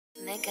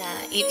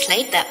Nigga, you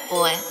played that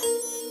boy.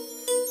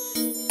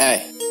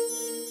 Hey.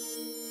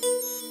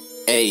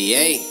 Hey,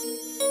 hey.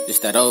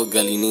 Just that old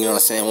gully, you know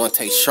what I'm saying? Wanna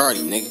take shorty,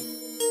 nigga.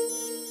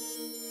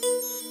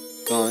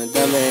 Going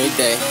dumb every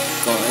day,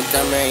 going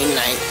dumb every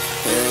night.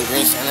 Feeling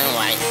green, shining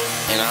white,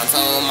 and I'm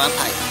talking my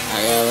pipe.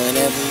 I got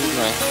whatever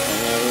you like, I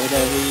got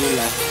whatever you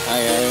like, I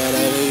got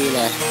whatever you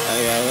like, I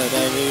got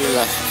whatever you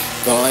like.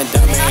 Going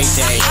dumb every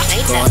day,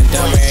 going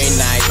dumb every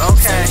night.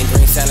 Selling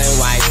green, selling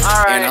white,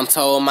 and I'm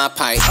told my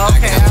pipe. I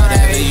got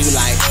whatever you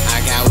like,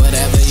 I got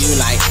whatever you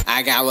like,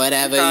 I got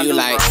whatever you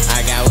like,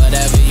 I got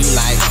whatever you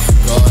like.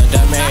 Going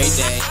dumb every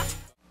day.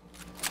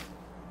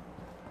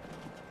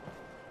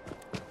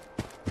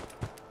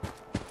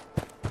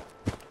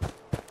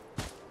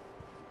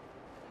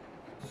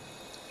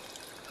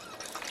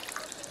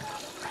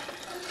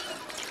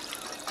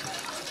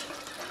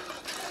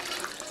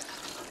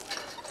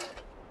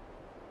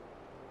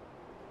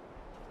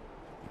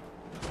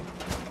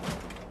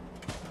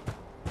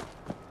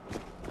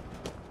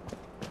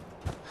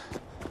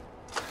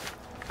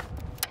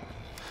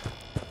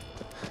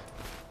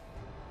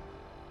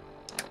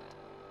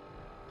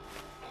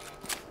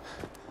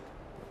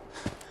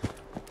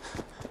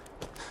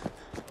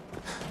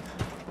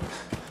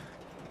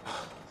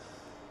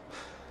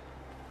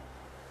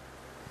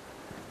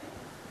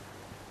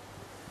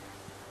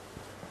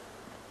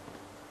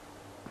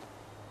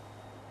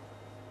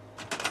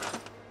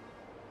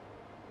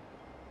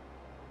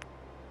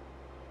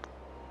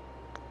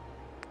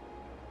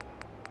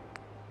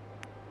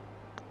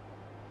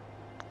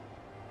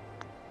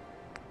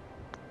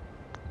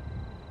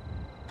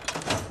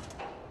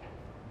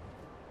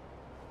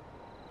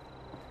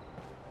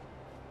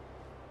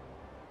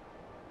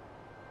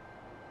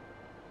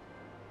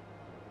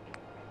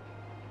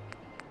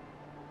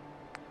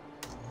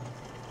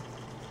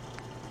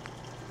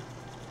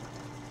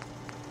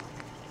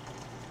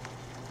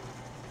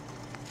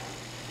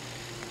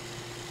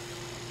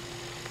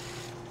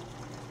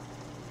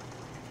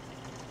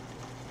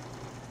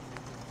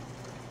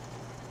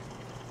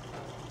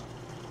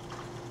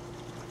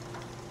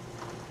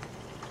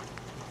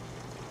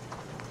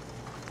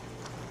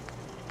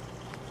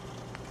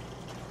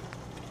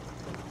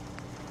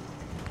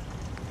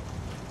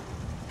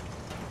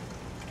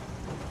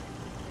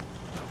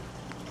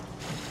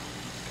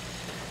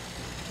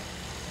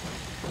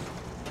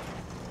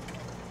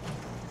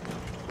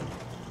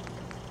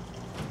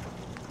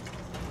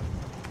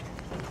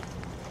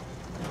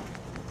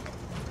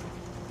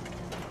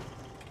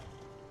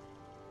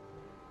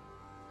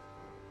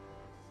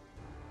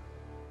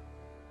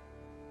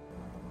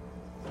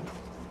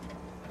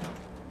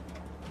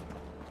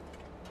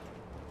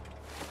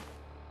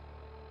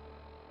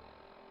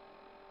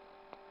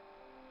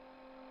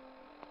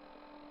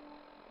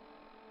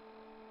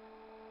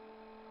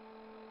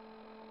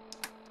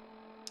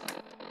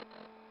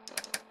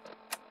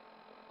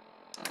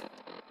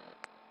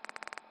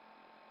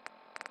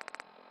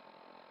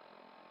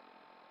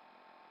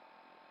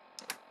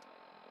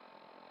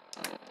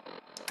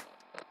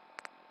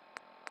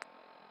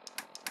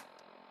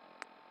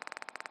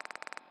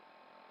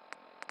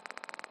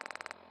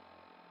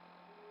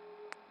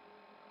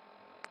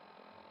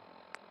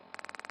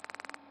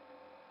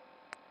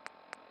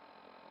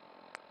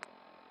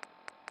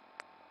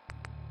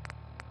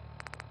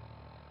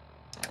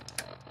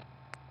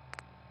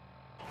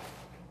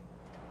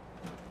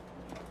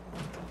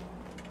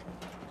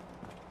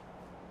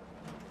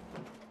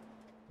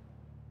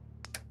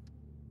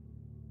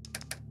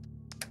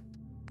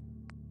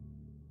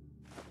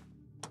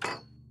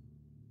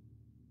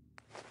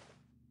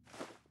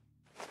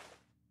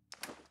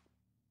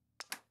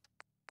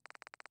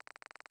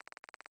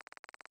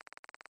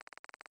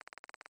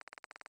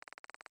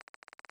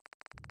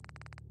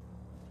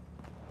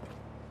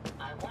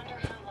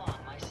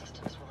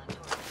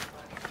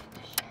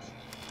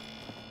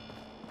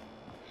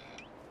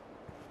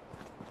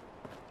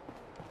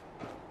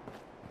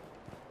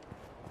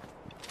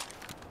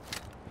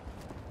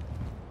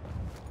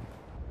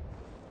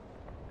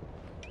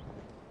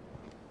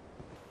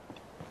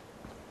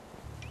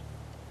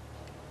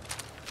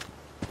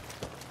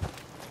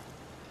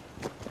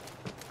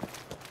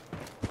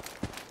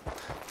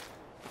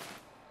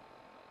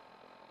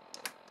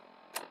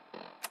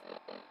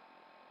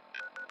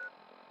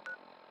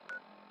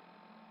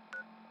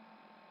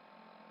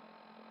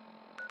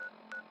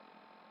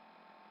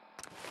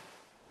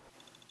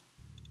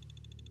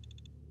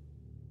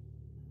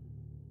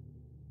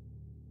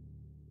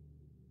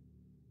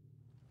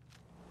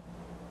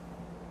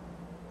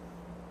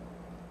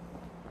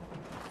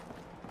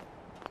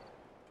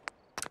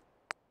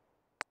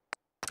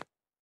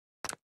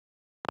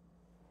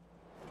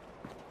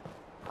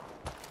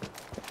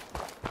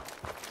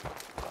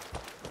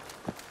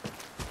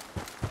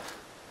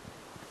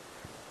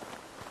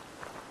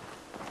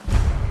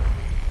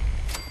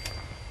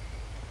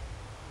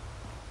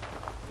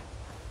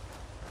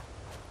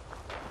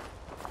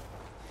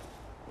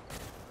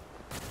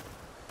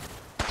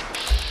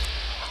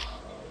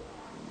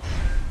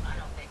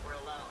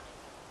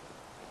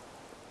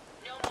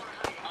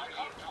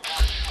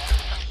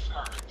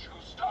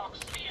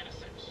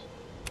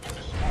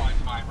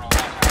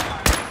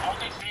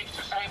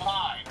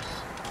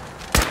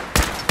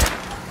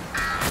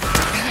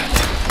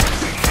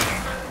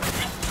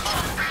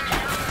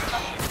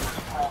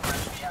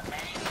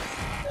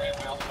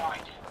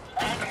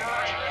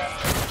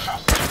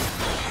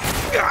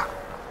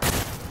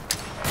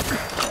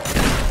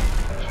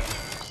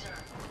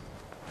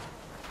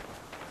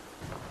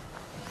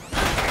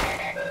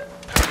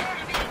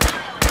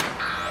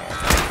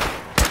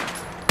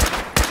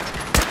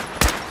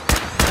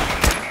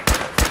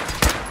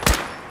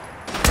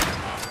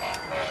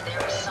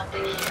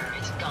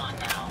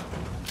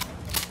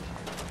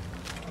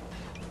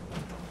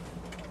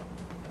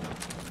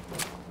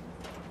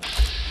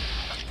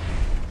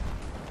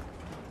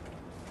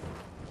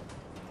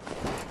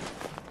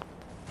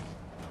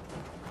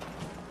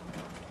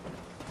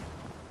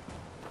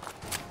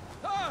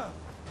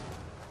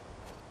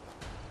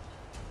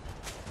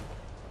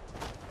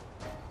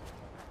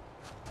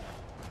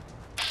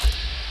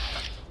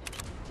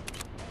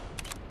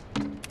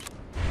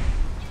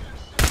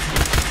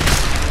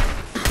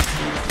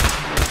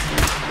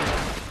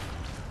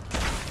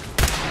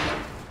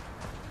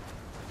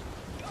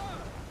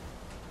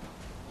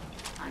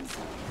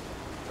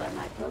 but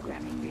my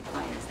programming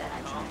requires that I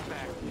try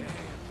to kill you.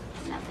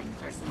 Nothing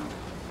personal.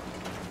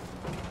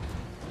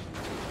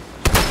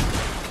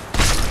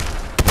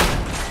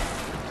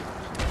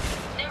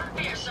 Never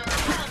fear, sir.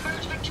 We'll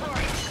emerge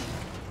victorious.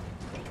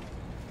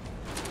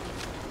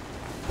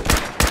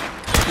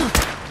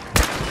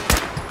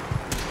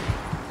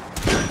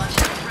 Not much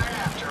of a threat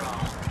after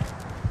all.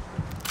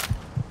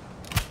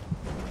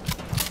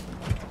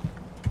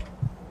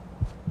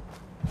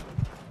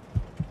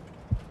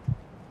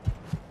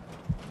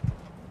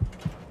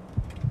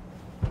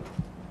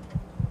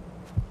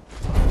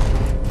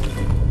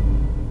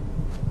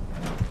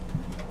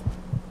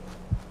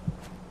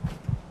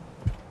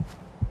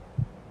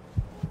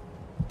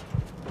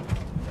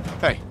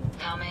 Hey,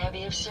 How may I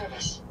be of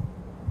service?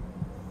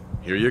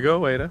 here you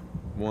go, Ada.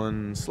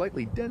 One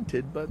slightly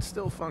dented but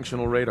still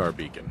functional radar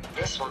beacon.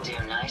 This will do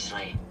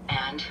nicely.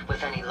 And,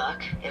 with any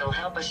luck, it'll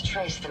help us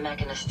trace the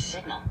Mechanist's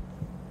signal.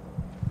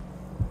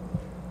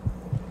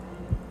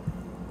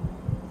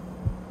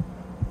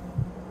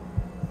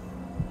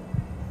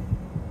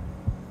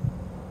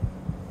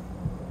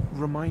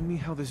 Remind me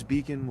how this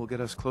beacon will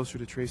get us closer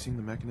to tracing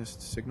the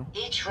Mechanist's signal?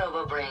 Each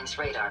RoboBrain's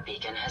radar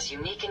beacon has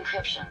unique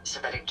encryption so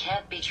that it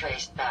can't be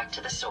traced back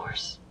to the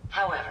source.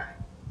 However,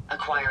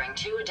 acquiring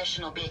 2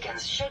 additional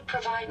beacons should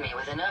provide me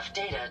with enough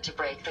data to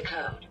break the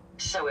code.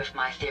 So if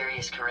my theory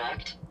is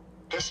correct,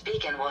 this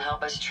beacon will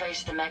help us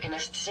trace the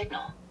Mechanist's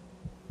signal.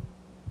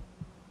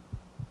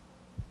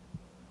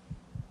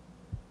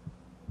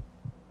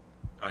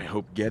 I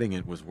hope getting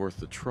it was worth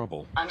the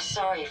trouble. I'm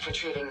sorry if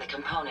retrieving the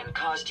component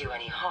caused you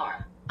any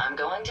harm. I'm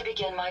going to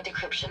begin my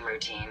decryption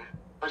routine,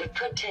 but it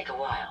could take a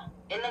while.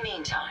 In the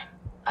meantime,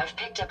 I've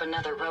picked up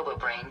another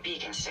RoboBrain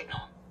beacon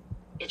signal.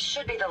 It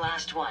should be the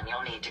last one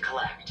you'll need to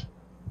collect.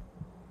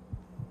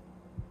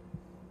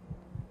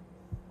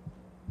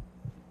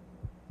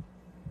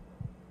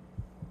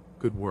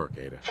 Good work,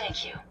 Ada.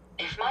 Thank you.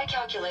 If my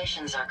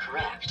calculations are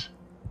correct,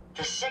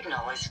 the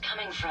signal is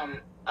coming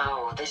from...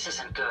 Oh, this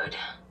isn't good.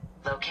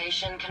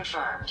 Location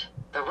confirmed.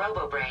 The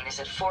RoboBrain is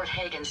at Fort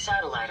Hagen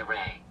Satellite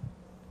Array,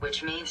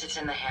 which means it's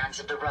in the hands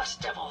of the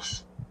Rust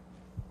Devils.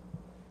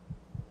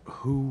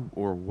 Who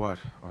or what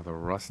are the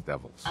Rust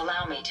Devils?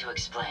 Allow me to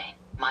explain.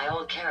 My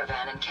old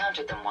caravan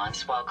encountered them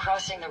once while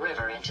crossing the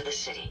river into the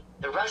city.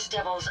 The Rust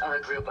Devils are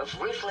a group of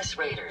ruthless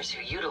raiders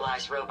who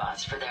utilize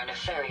robots for their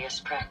nefarious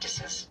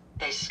practices.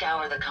 They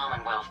scour the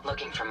Commonwealth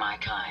looking for my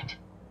kind.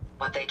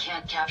 What they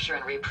can't capture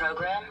and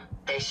reprogram,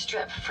 they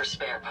strip for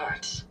spare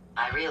parts.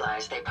 I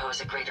realize they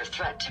pose a greater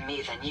threat to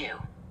me than you.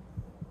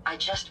 I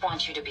just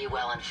want you to be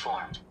well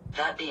informed.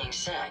 That being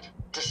said,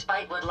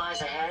 despite what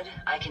lies ahead,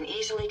 I can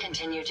easily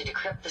continue to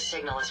decrypt the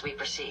signal as we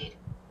proceed.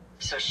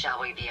 So shall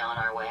we be on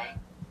our way?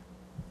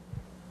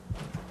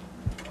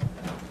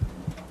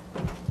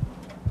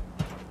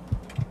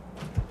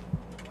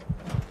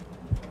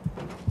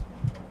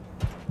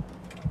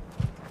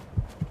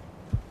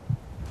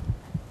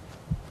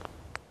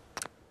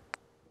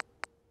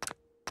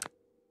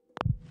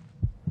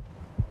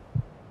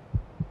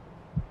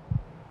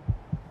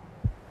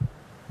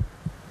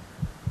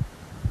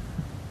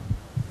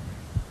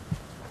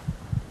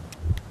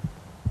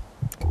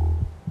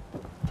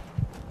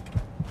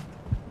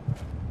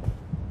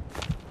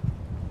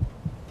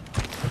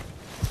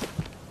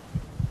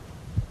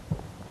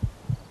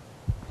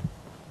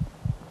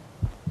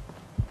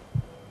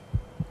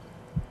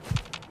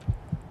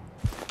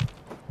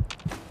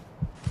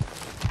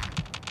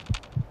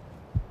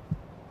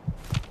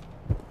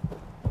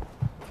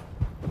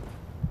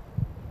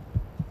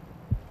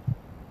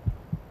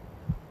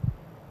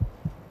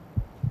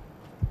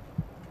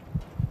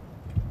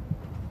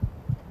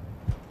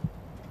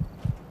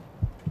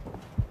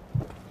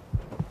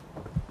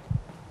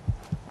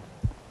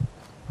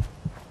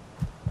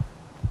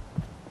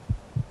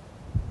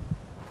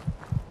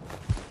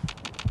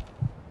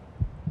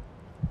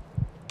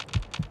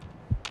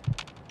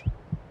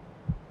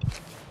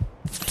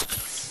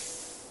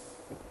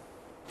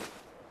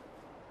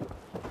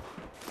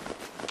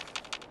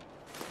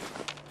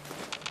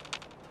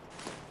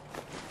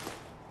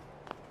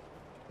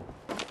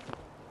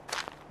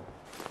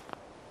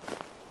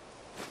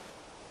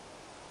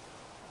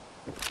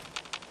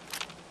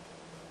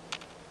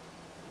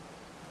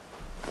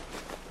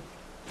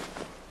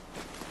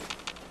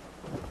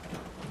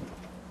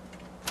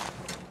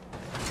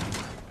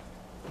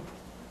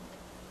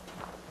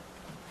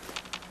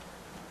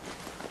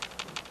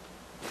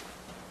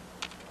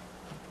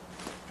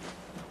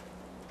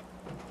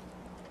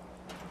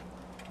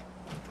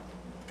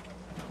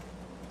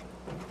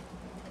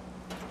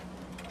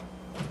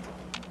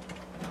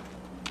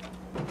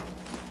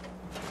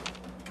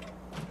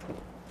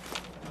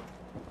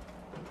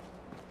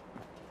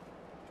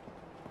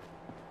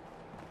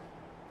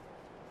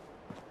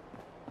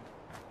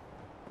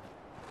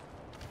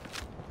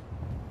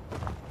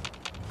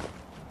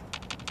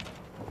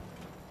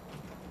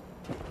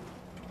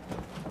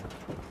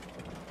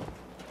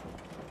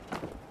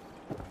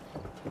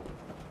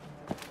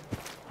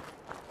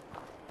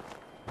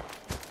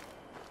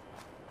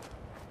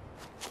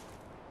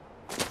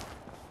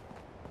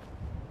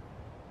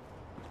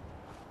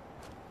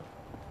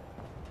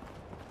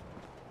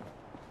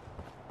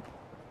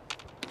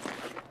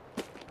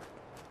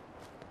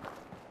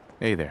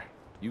 Hey there.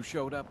 You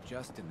showed up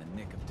just in the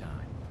nick of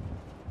time.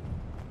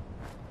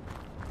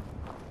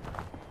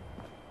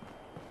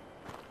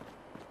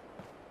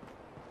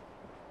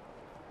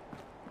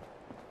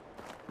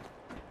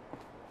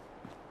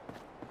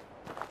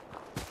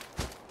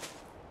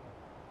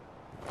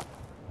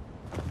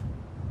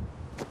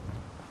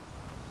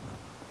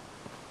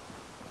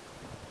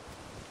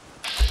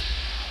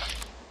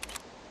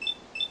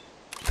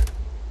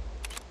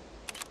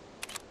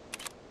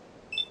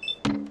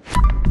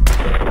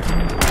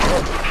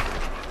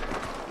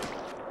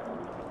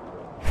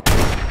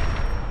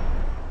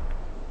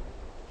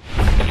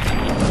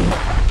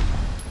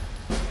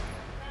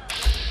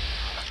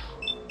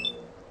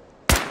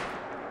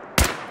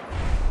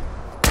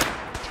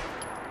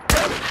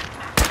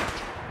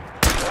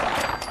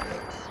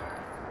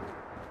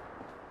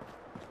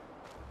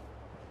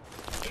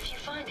 If you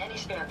find any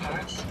spare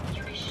parts,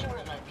 you be sure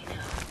and let me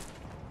know.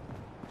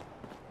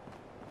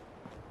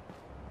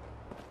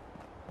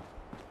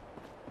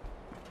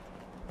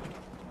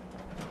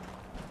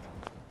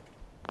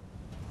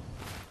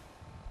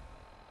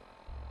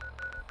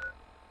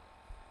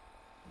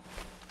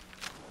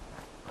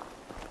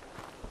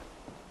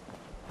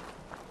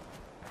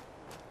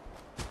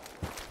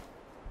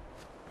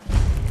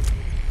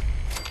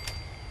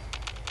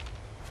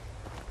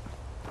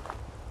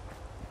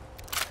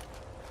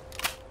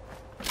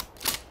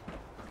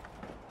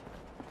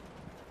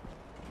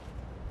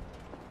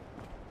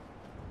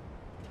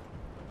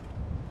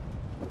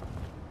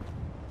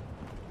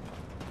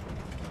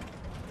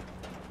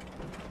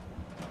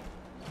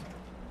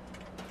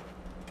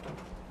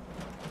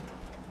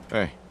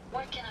 Hey,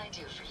 What can I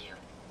do for you?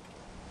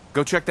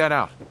 go check that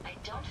out. I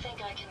don't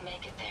think I can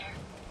make it there.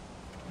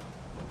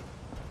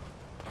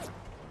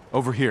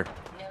 Over here.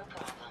 No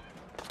problem.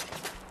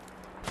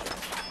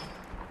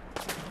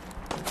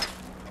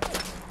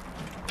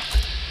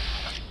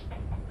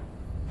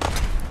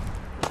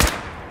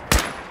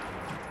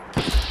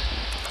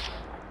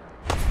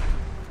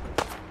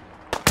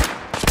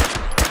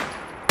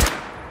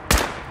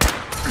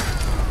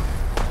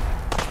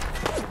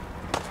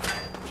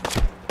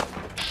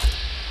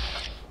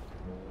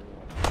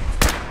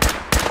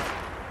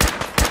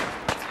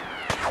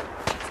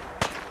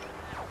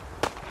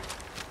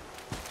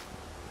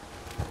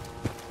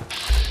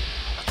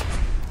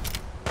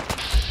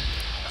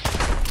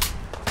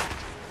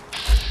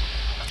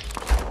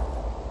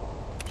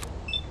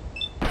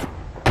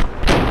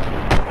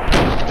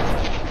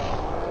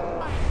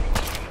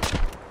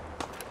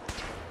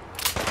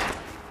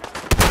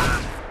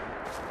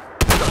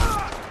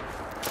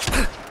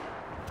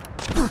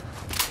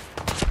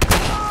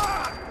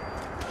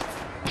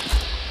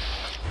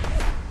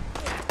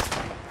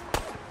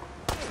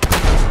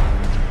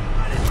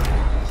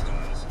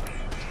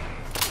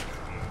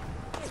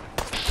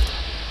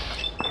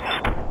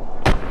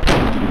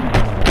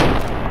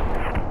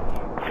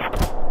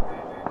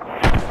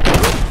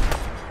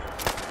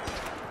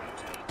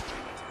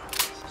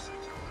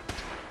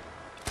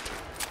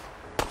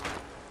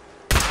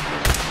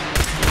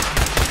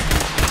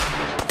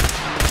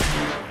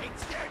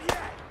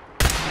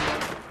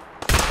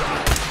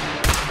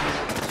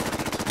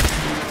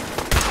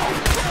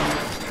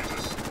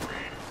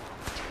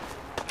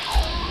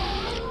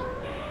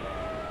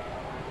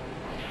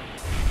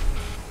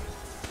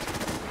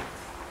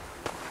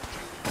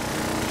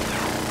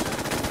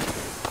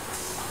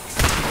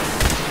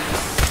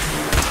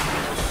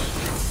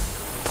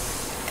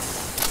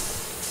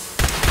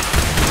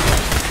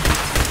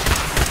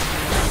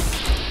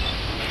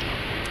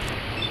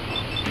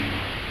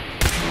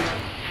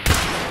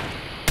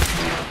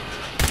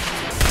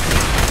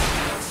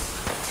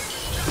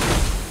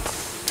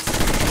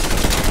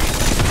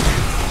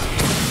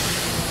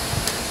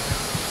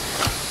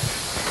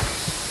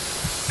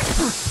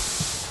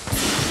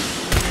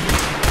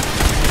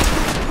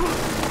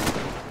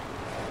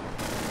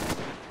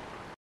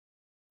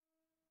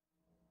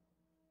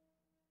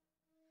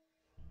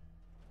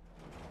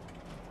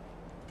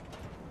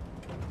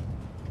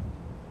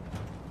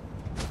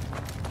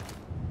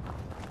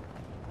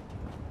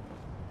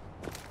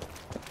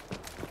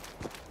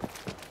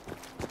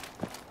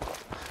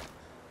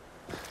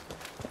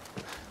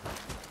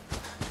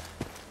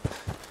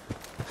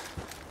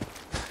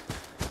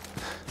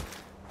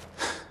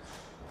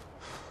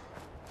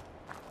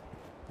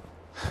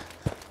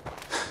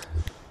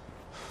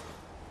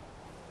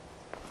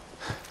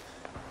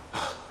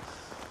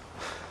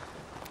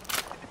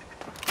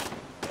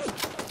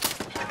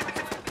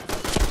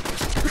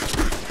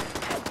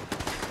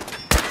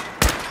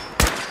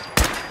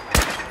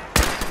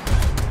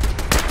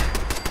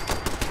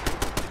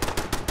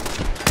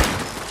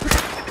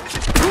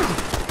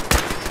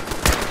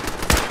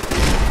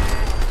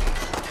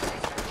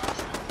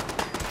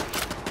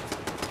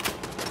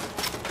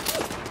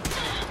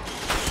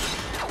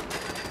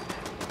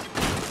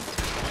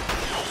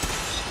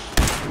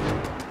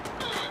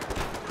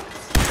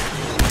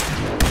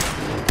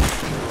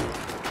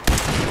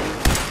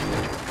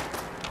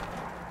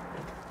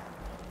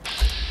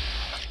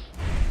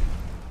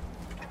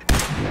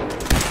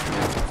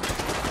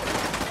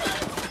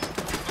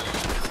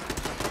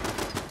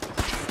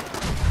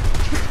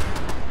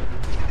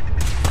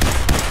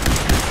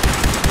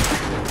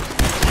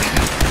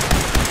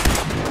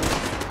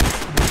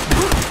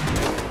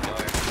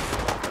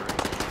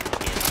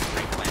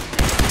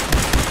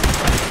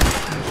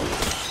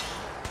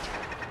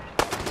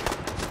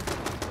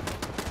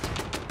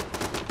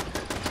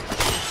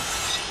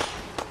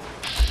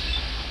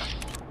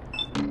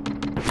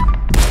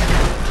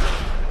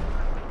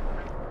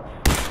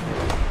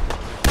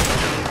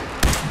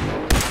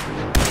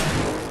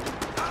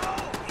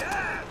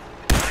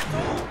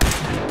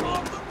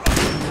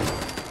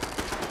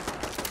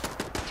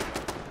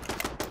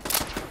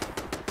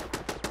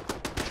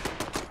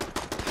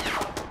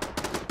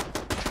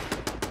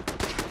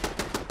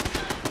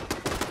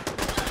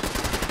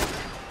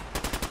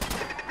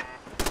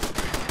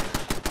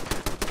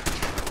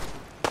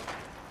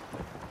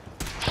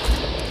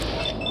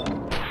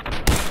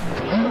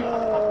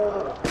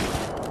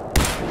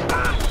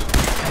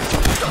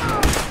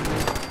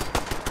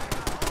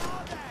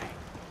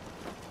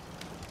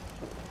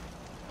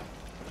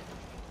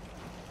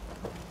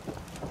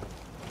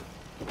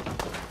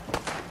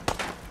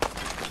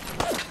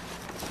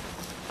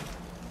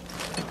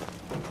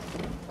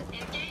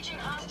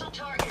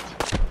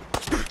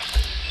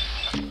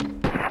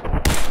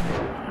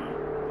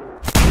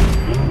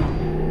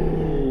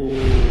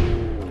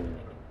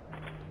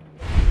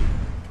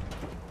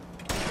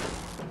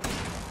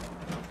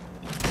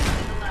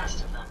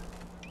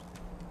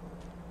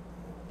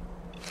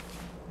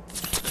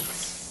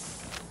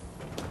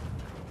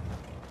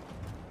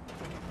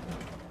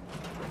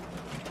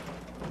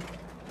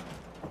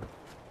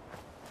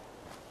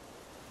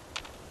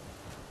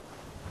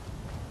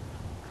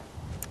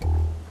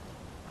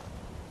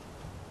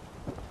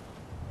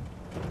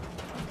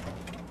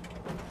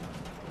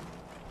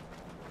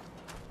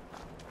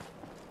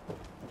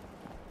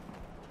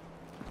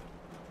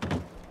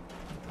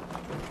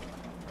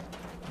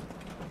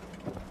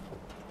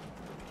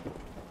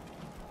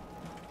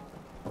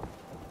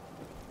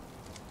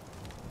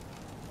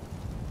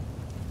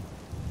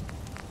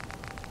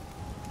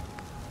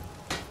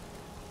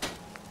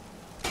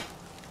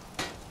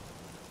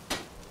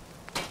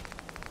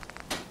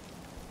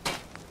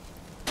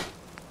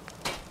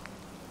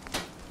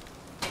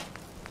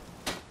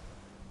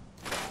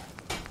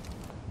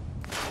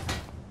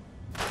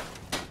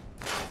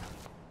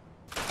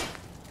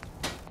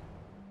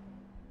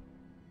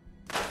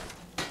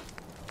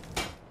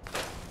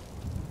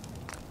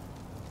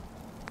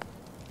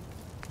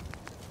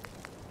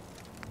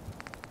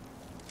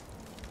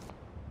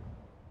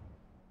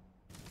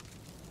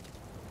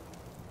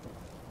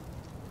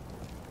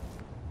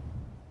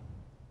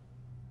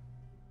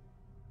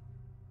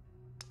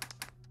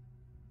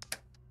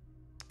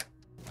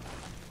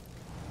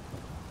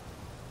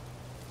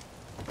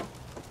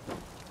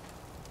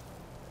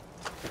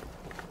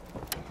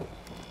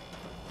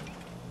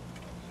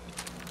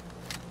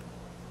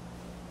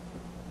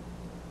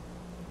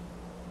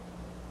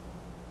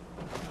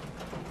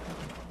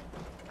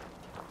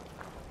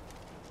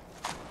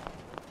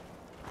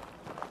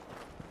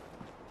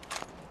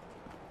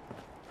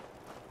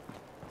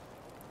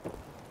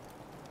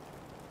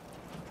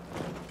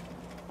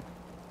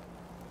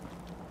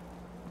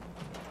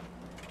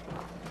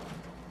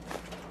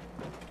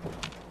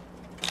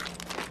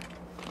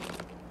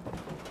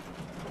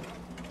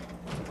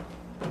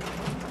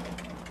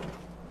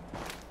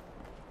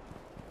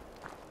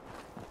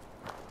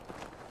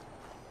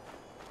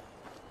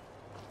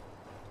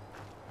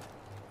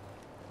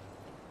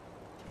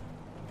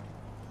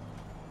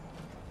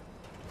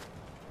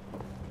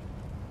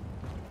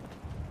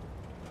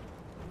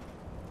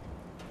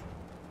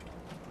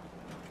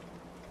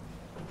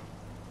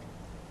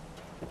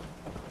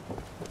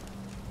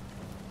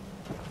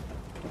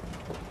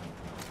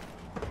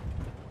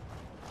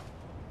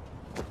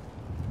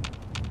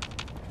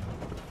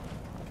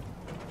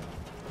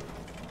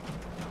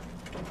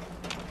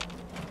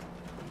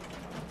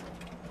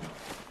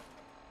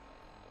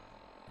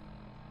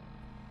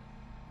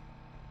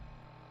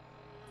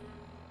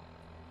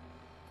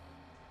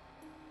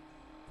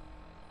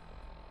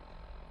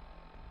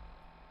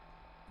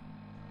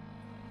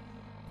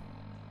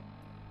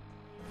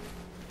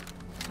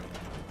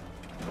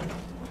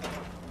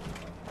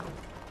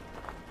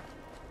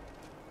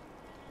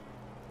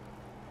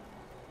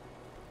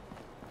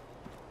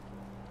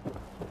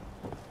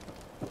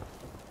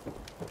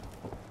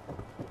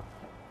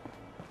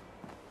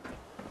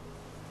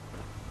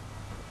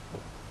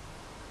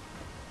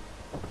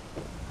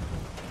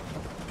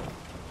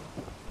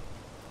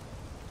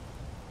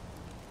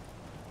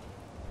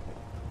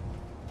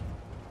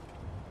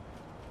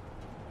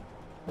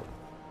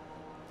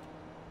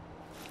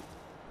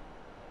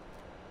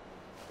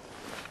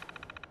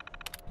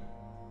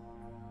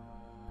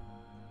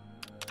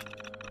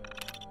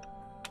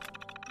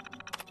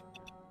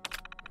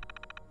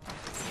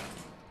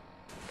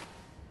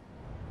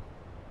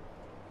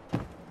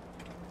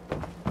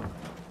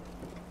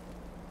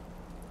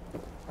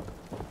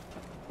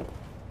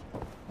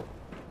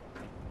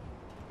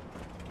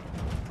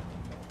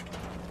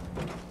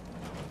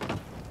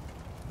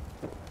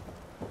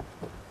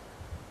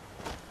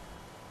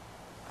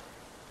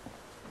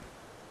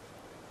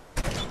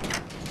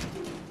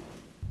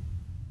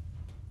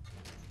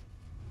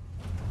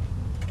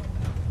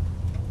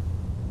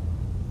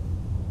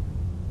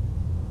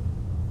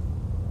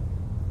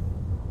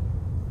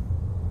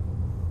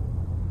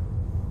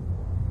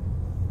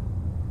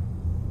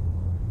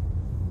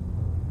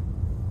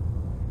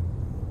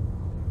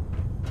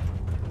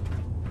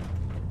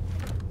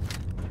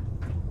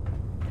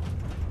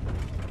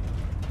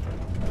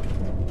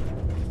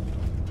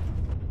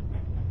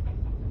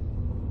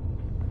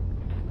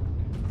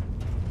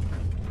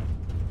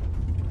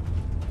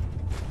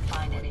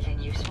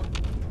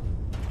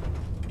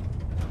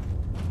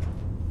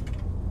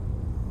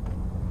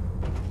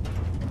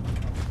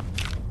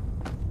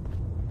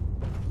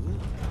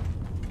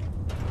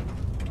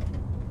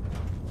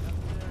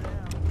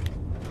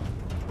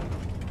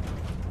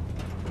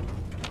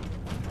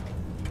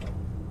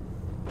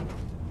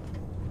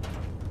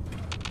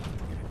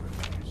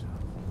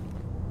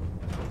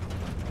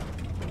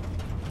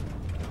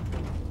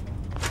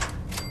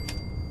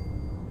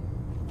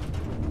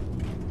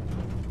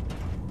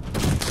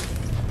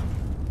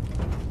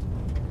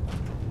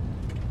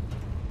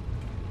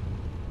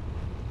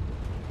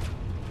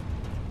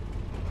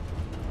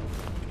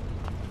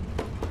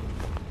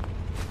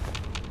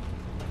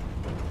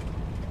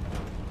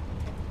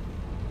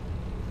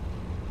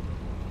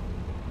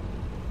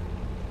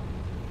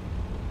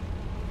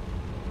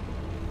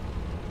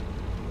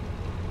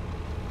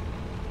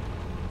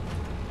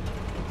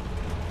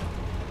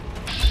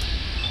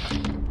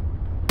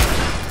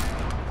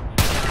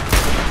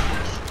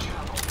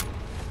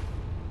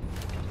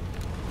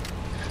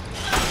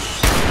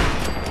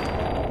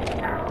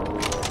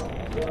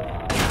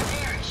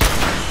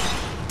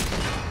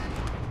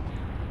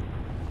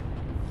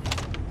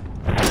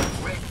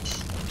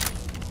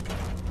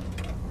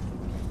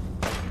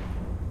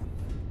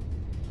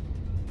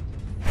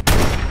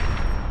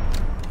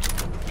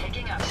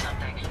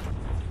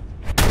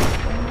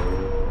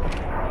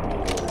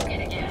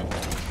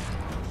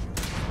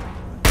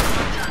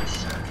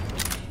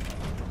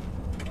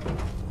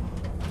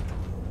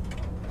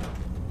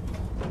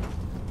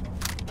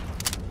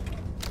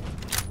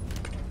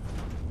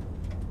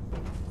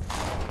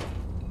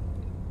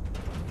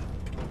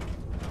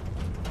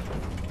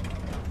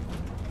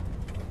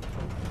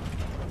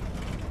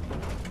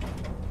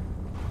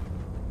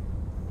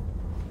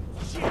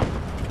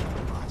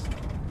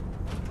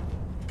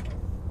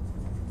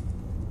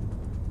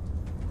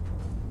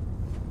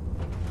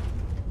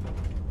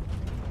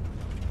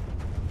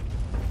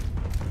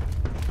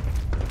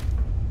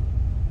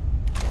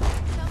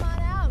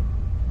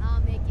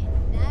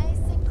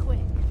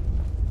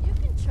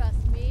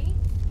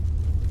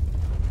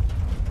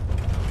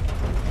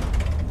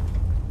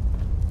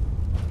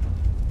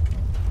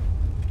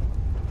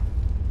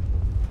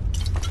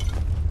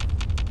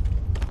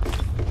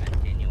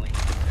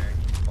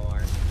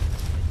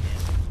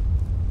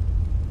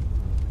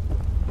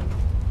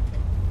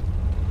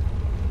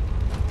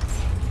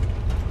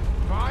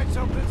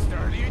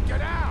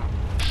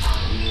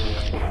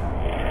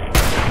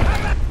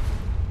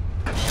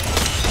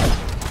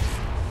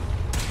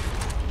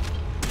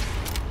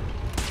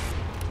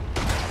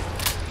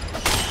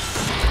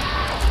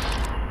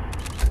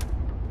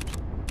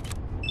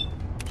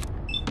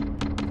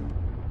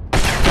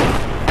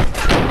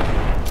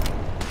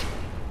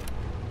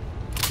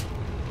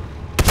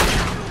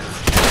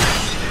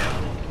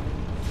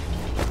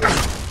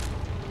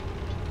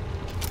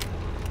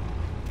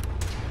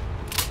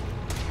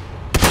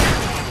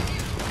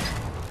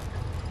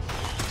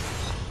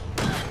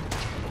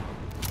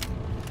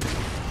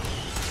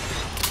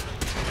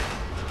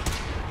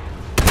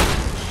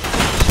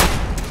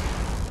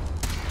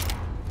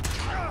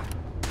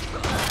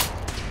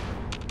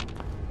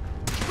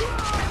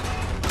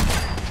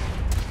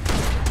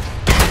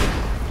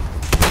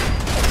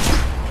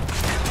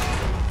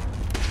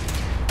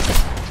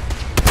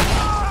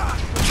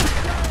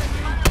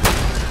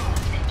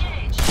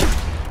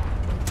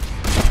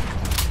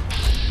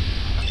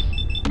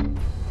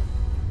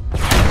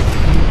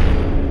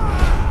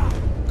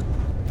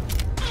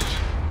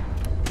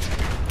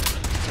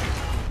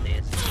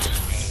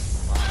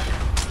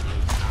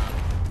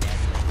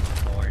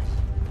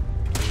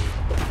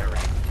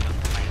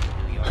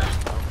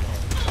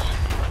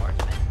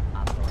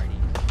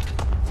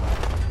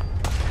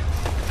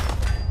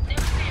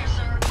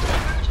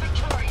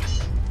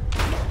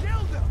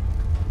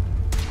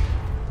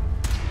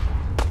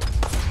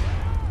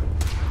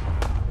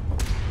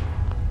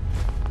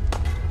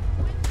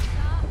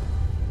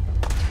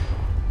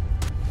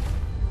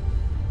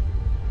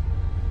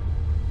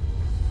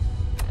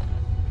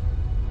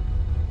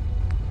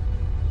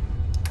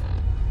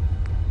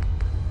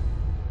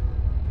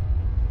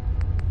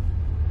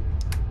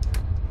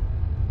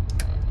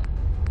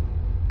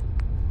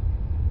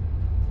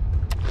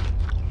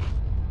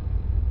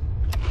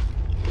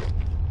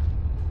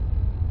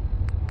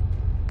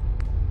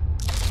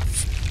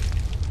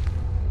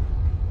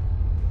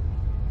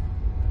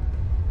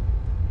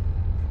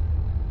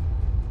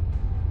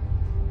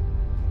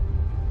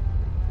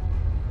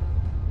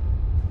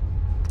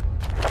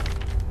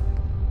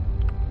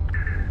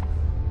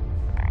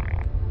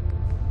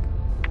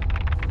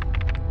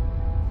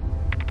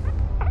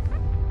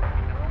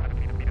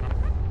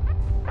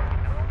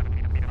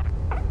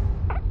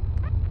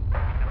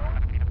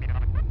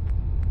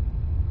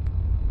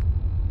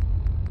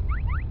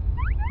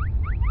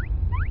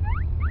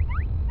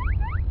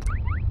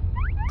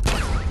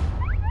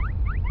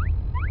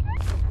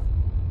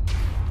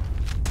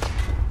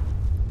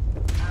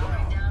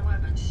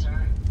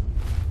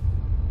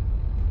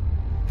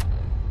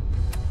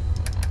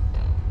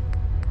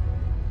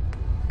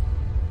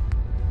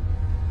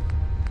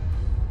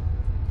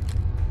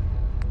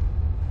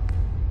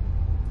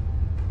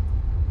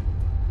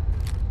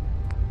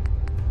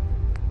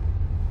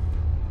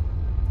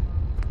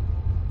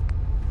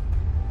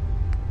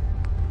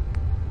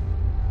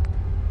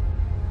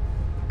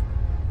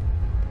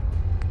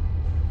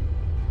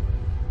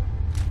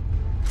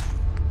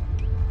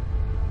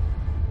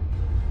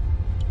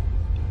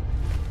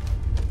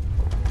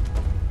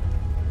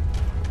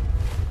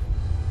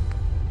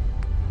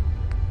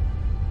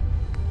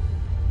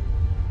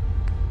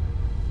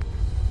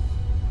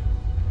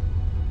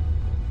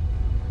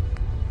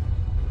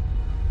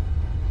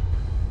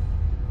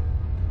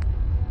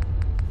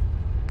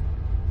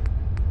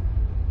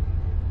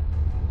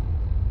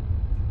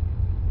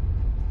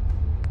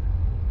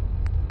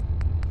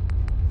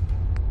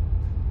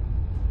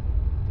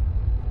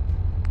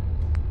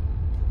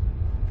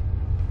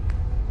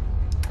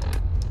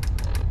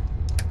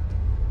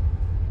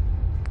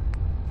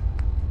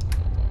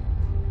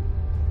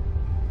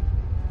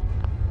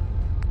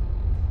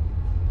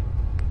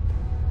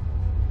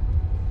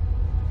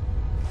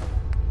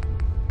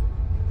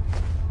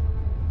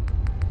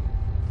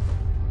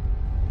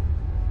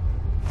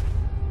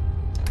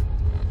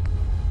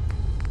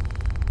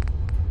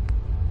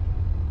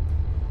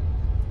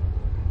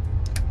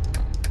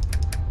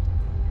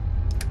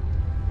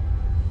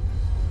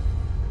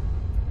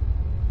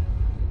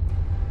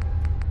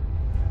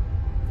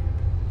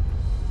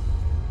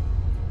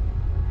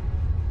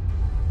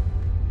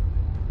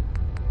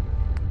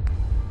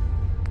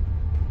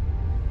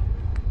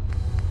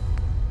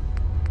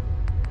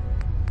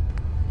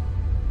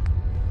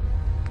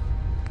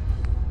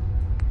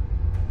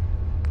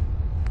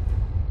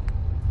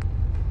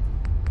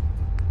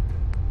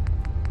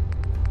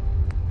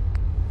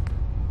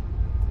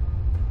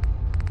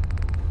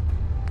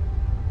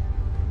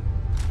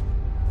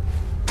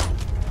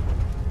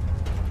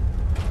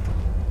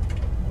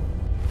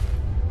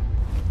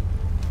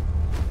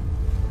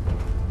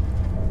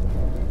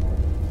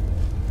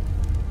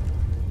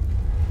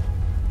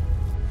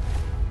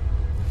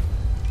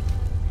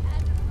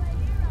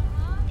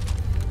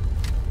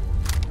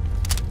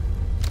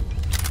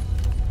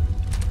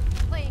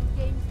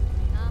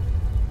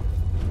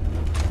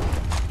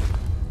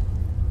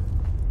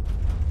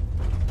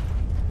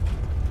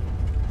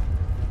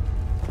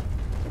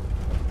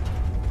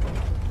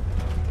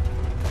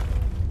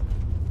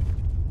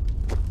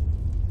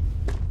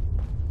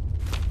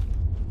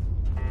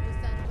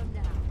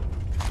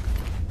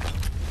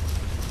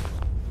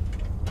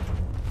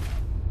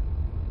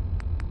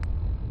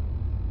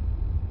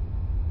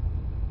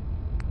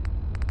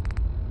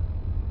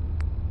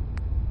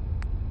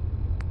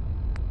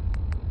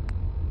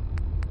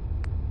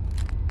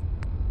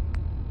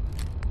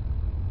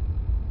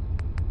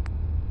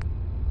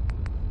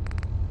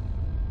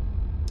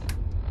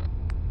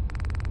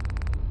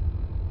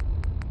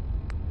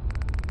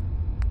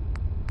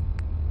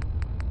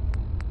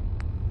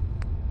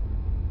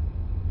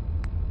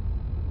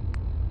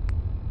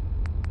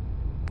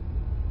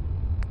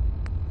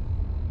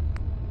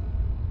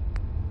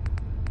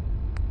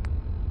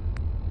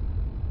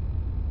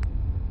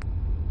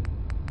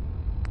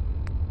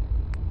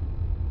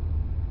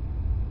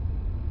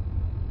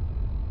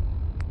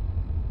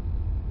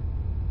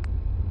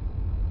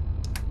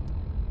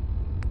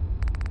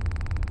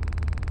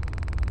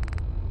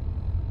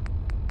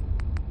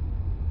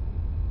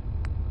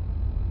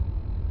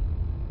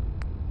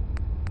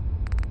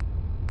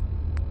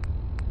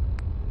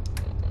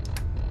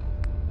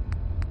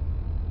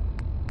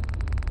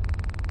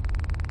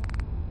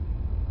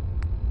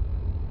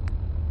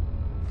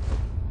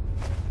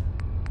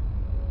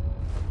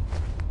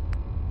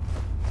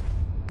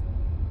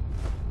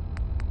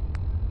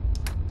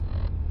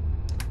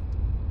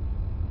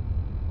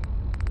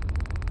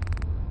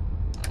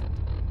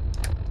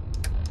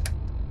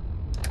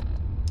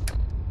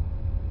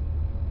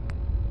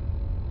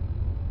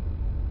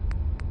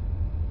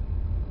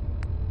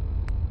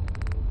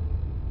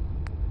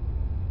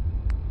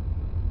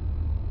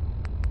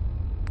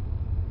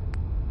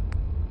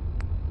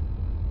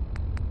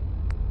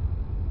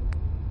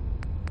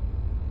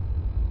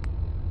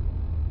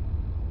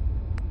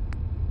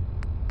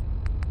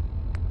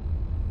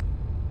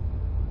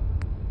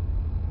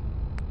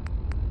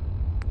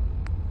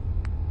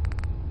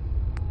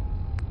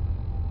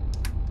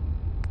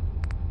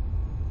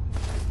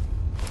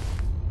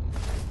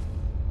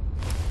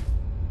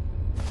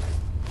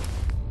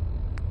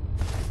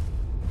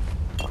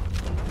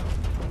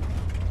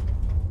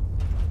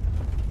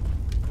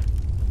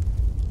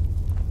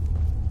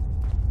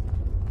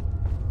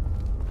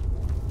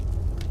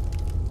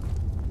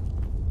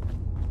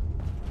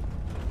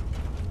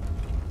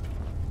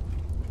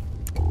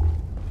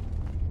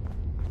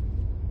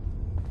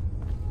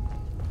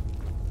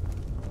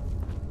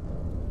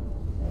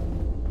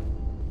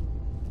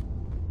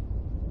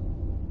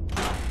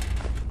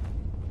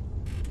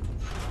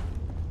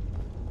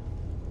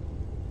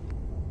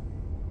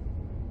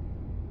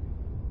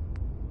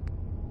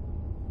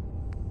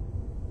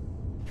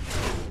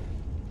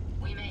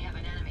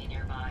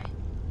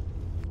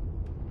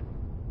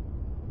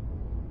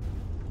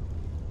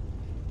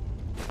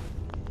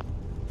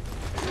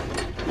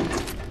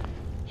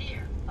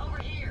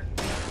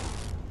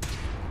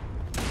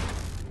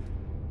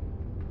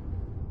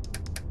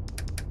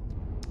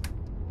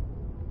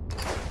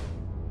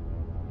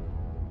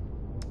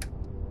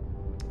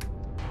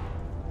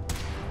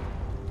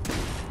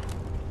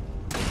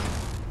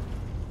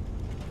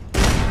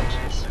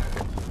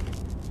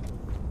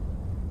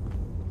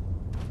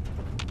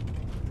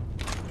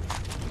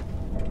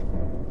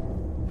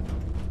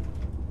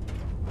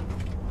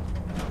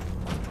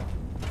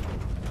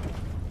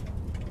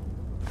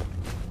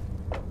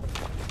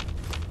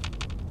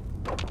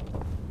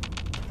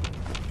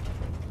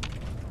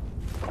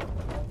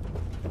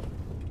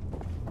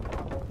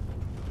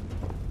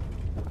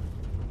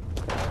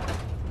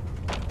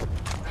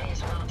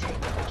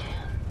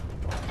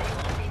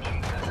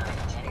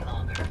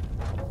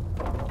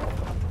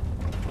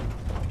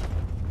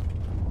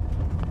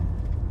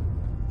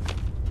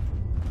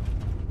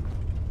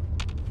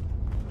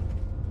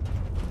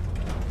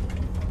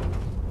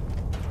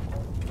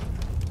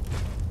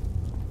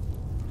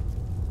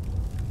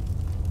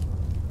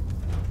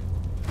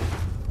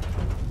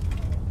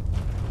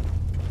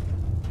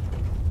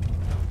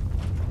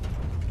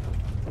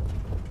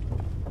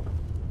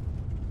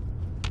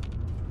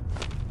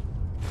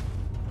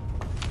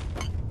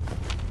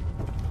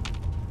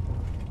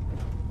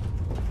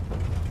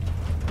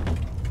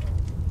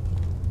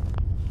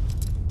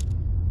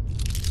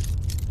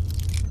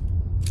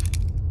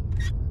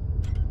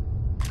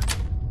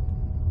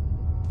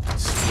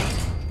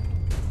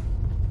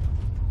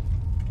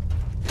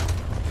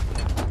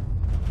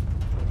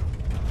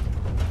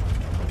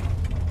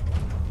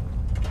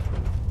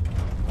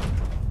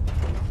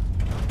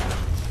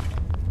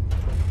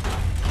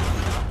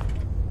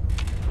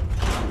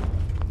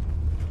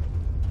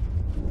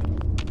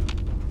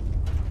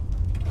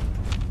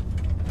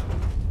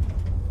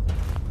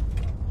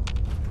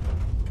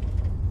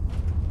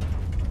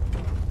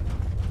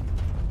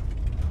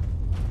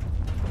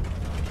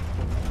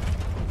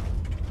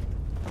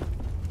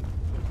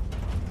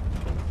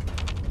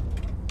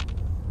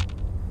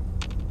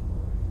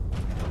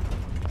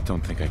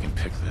 don't think I can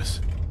pick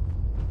this.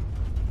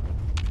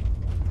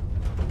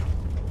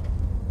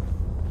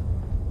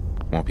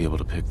 Won't be able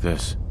to pick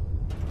this.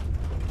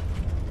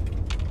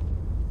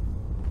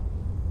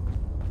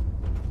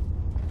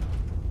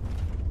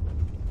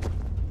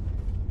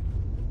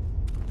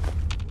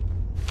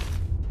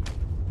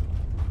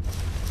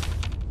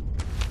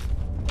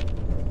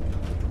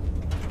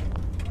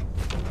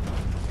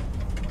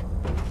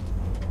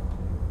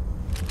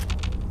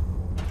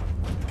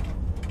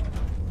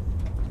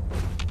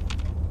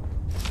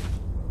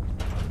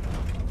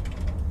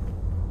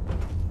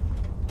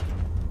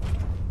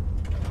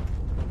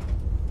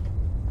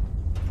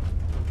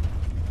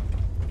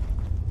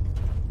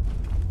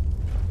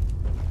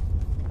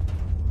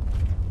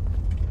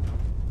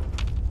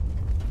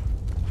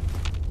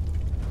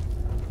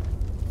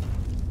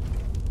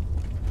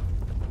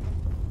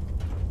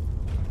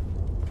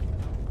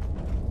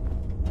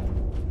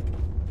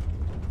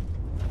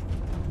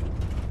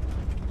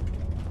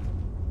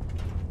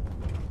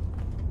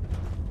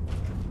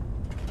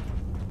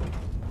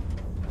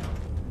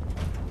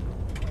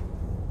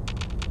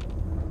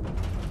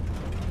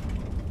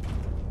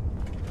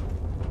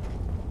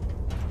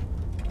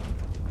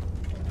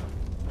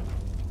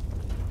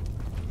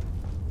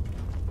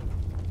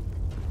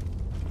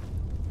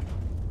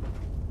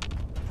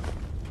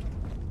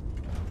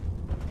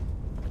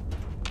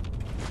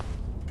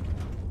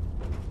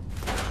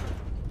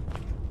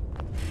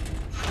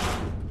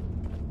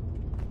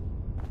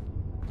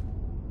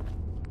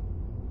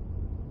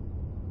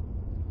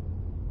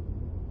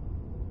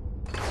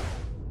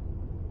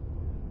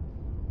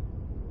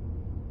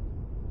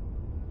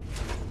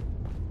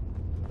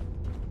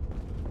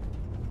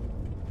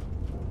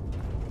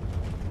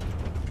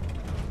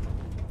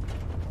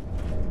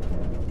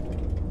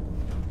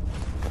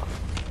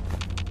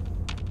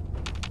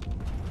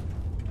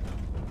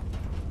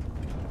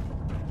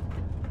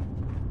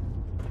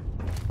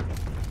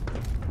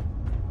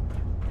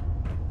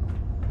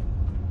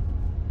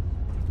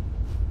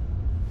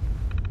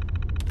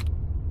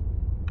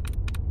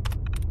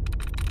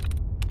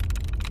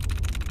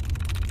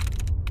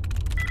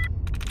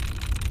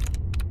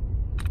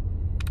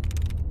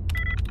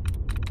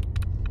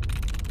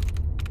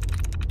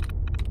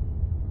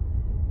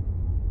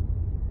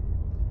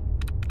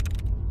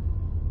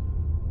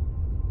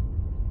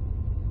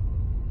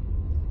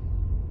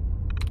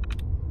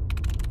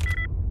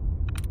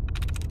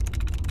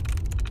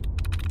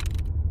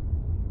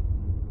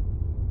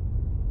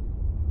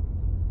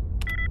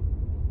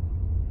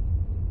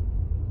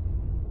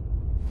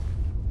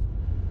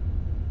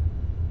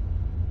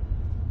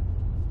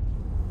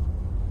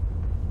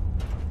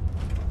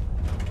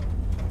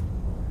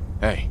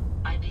 Hey.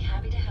 I'd be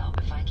happy to help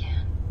if I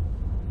can.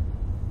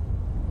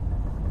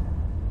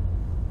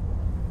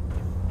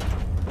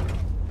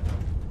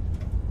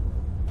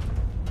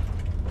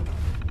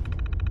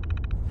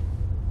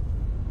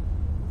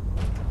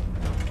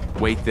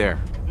 Wait there.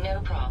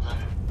 No problem.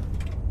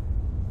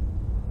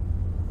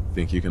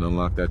 Think you can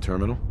unlock that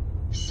terminal?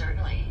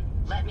 Certainly.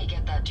 Let me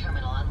get that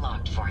terminal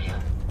unlocked for you.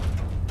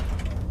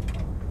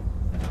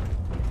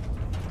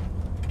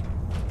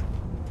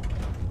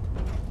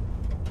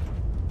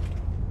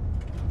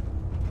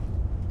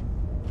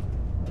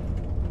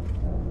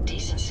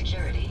 Decent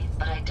security,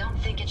 but I don't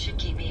think it should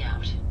keep me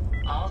out.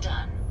 All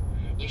done.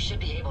 You should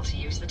be able to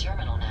use the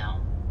terminal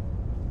now.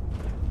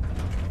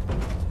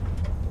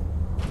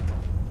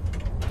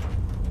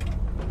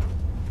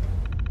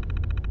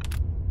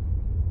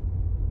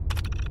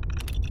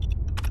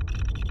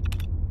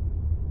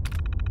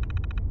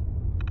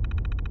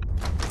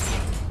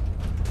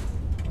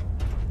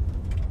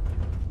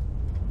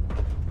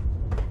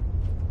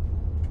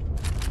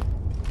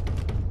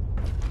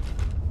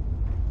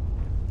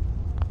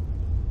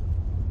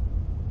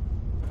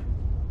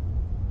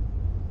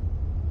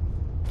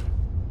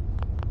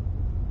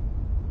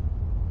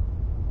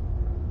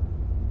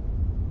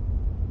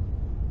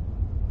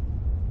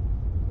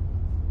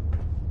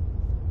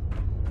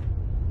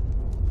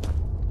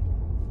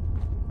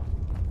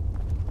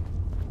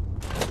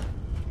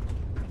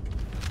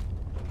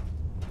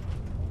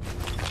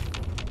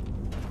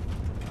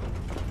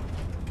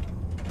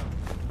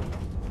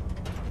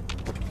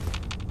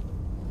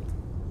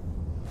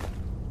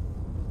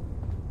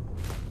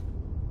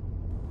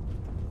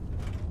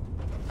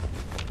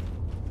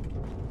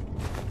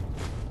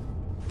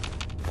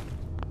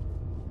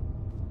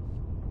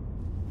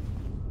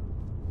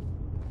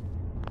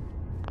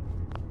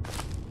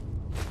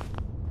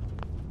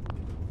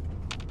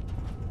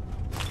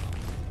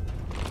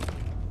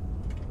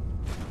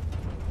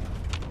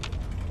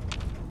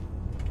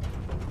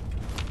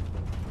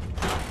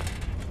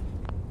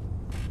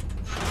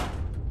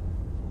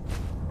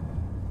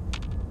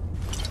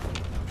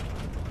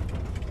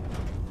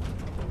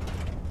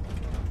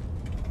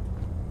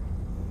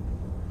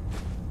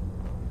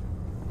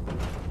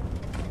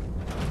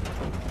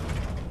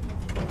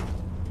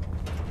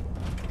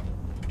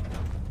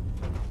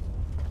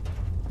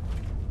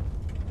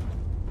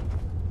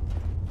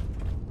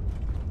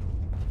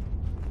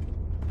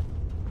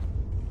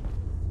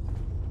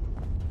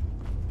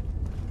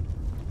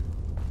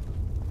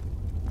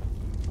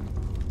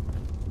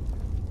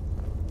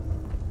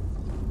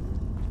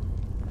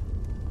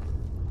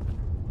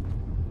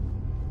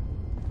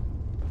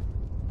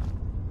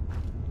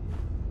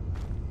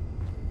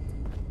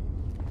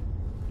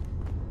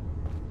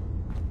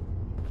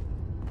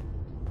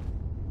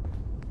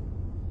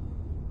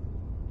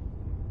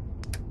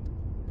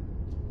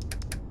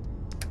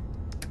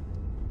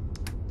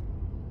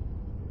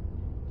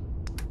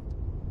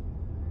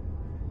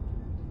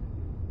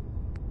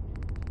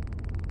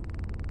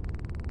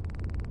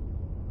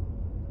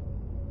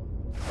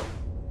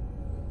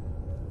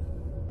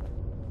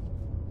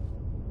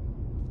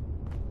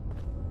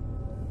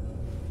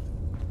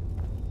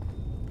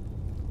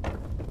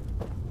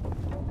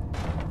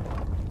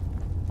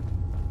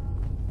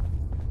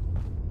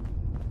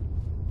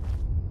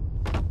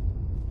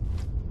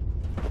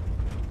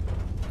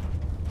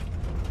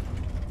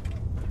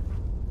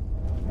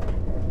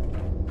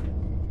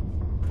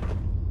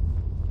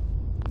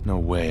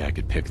 way I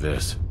could pick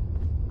this.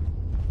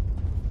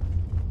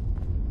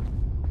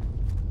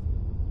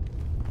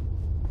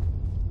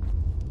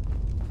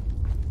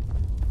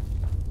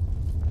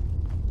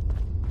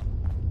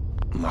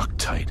 Locked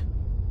tight.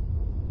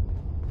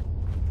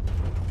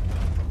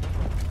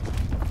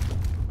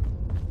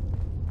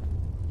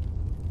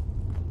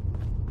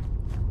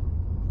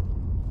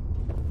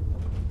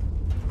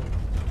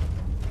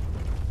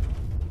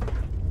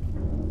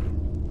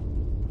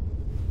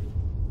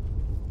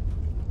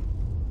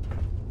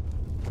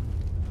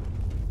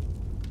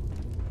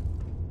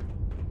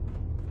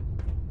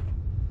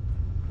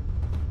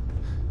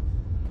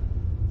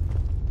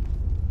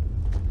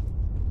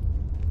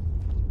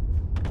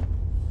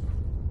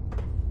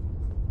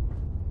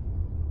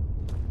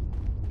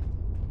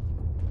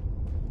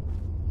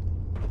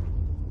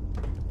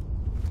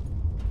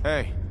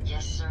 Hey,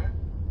 Yes, sir?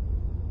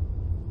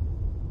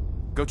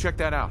 go check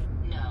that out.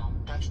 No,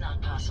 that's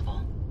not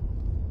possible.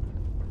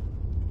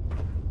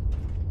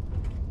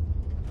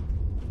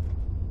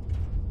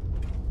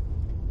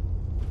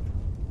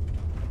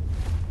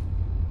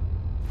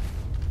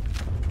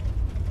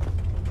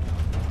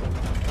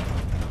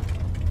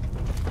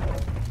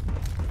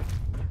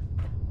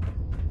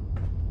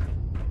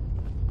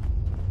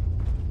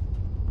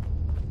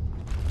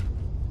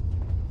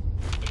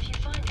 If you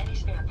find any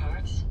spare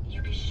parts,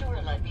 you be sure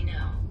to let me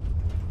know.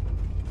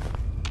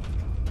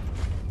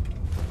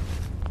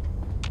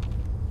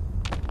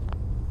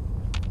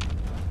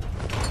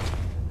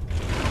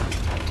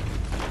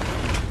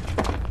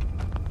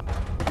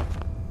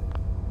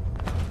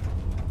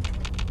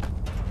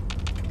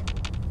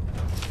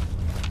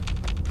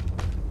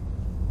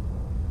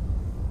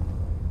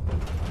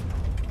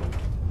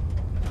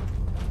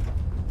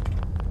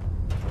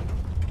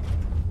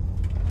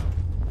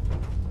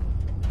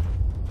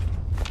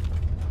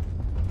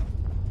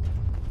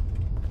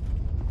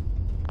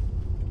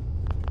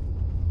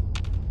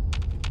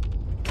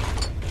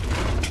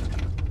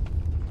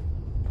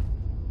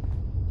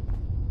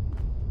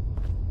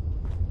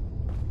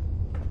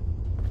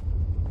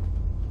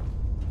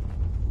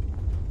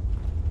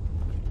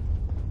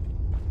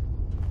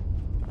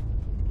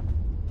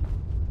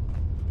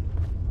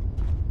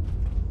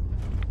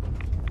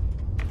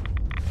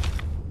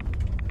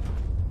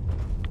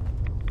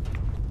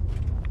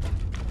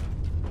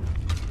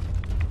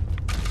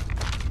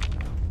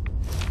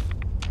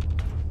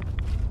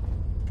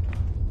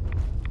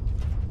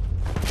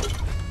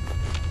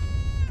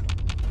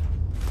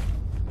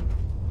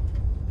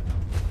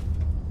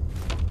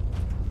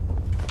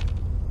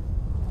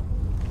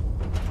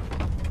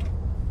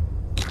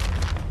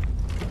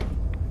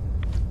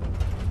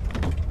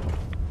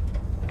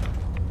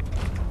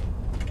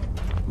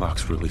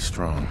 Lock's really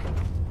strong.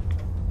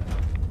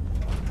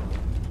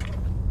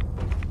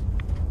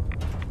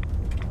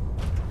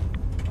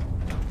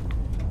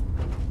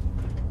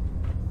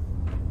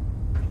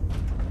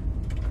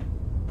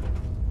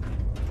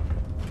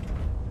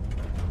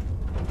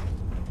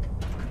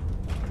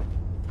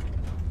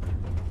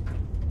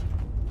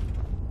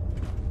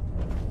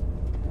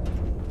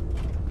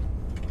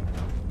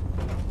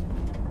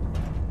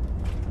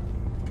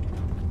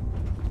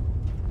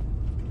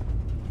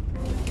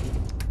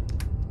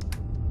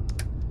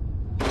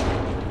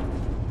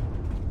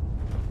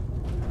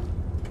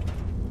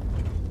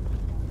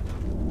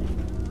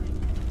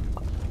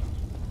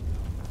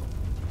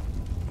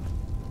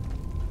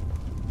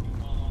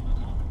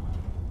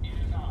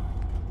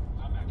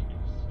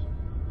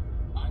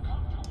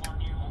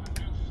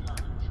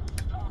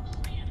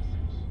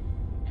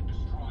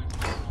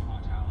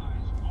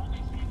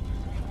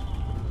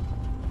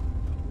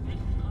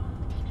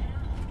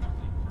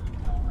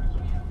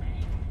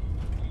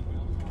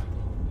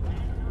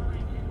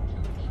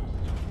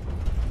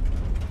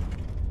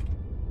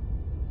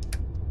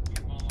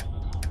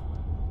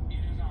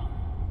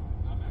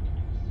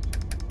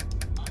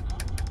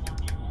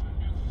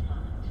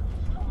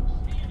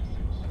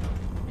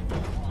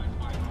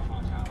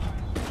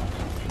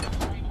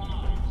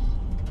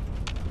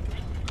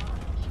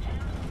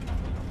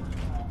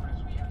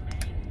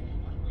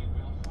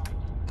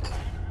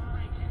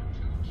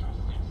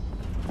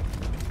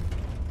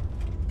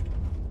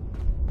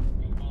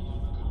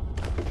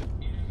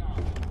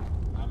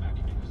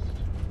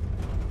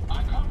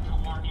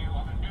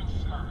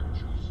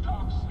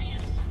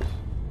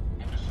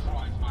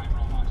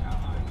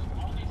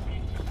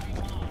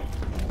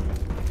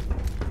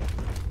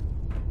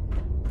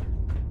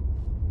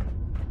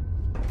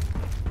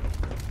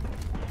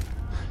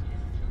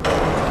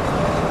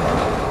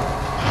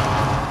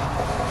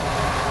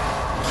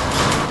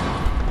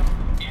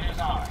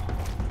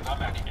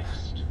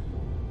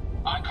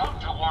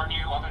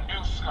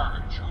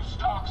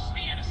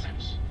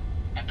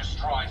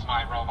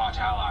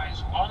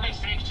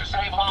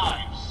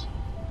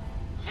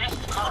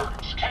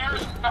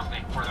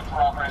 nothing for the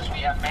progress we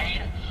have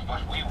made,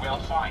 but we will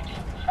find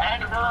him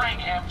and bring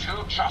him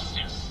to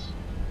justice.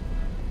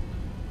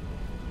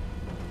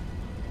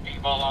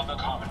 People of the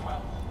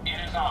Commonwealth, it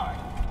is I,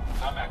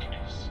 the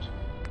Mechanist.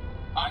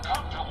 I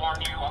come to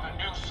warn you of a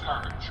new new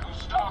scourge who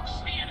stalks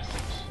the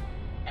innocent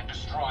and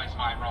destroys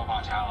my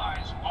robot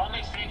allies who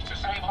only seeks to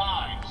save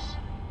lives.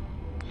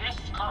 This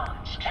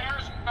scourge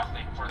cares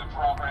nothing for the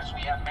progress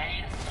we have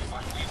made,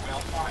 but we will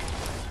find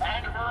him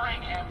and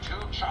bring him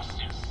to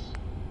justice.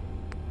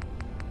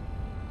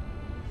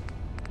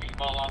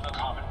 People of the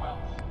Commonwealth,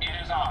 it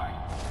is I,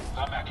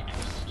 the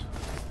Mechanist.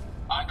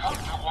 I come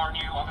to warn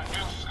you of a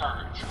new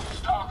scourge who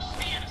stalks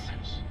the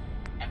innocent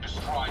and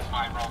destroys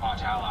my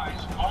robot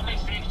allies who only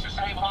seeks to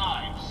save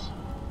lives.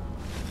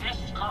 This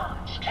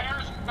scourge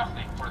cares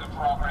nothing for the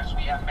progress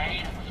we have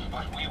made,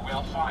 but we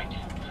will find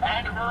him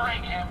and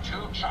bring him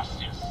to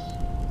justice.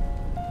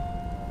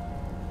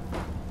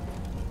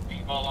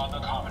 People of the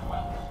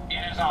Commonwealth,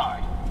 it is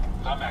I,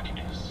 the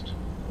Mechanist.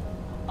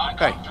 I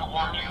come to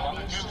warn you of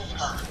a new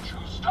scourge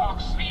who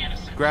stalks the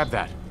innocent. Grab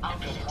that. I'll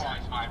get it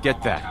done.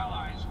 Get that.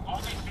 Allies who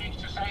only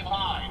seeks to save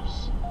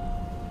lives.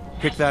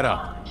 Pick that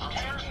up.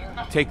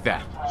 Take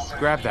that.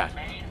 Grab that.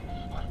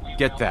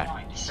 Get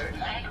that.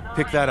 Certainly.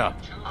 Pick that up.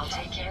 I'll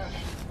take care of it.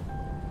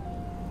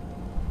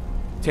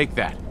 Take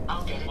that.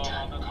 I'll get it People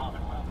done. of the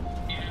Commonwealth,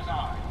 it is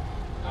I,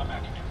 the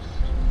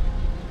Mechanist.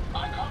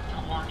 I come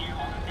to warn you of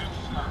a new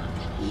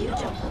scourge. You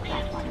don't look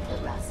like one of the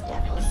Rust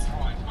Devils.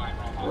 Destroys my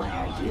robot What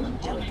are you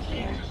allies, doing only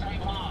here? seeks to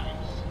save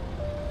lives.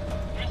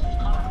 This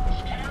scourge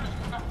cares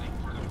nothing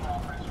for the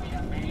progress we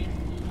have made,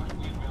 but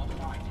we will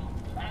find him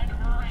and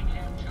bring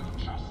him to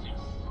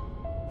justice.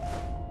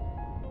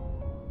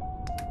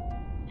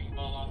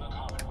 People of the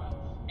Commonwealth,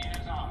 it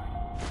is I,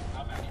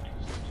 the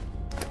Mechanist.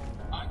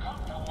 I come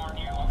to warn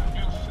you of a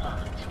new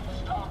scourge who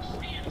stalks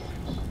the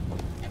innocent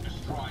and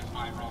destroys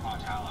my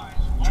robot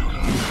allies.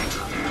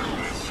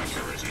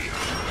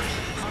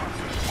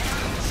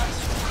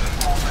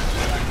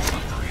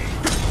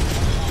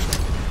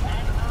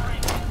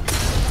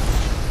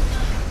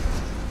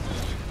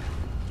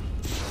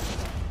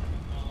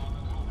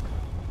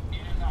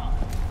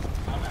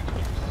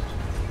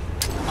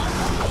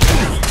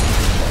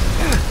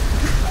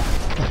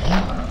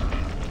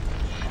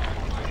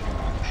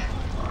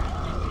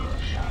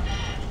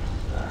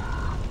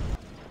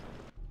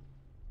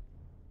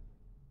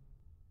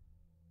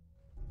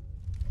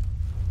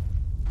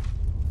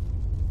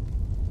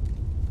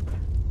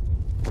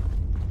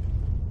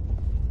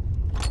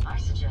 I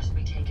suggest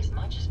we take as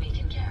much as we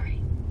can carry.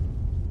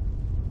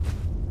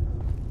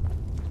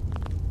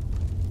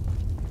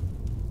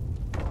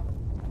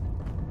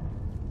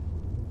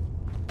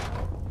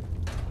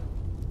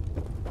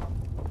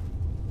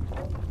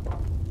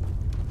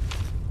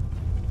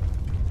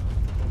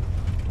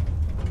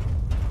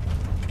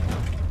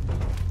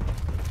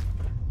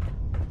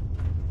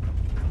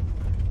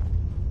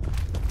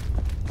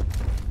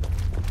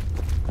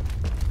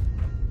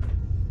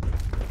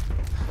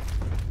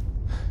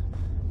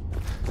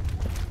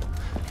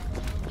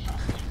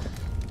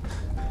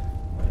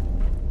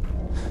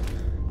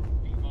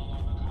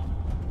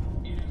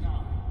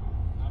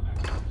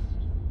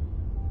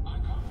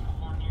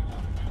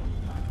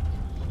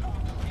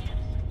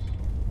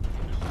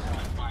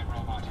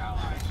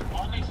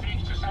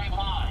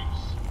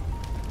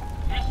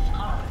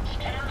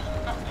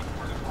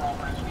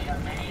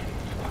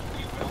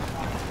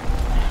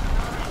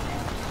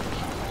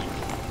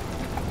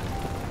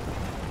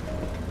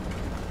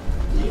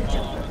 You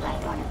don't look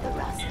like one of the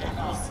Rust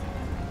Devils.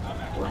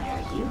 What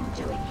are you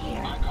doing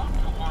here? I come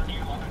to warn you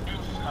of a new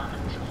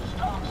scourge who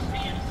stalks the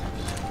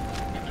innocent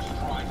and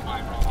destroys my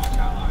robot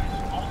allies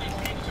who only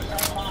seeks to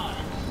save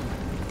lives.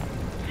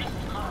 This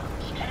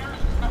scourge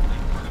cares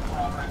nothing for the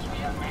progress we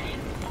have made,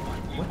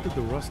 but we What did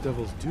the Rust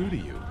Devils do to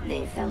you?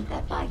 They felt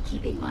that by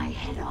keeping my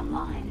head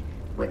online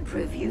would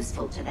prove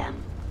useful to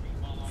them.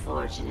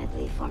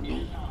 Fortunately for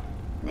me,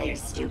 they're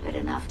stupid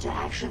enough to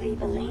actually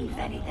believe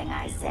anything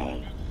I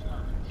say.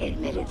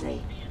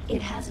 Admittedly,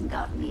 it hasn't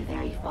gotten me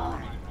very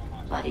far,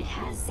 but it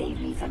has saved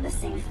me from the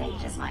same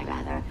fate as my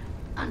rather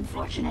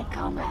unfortunate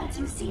comrades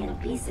you see in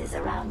pieces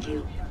around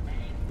you.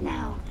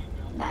 Now,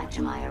 back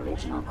to my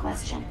original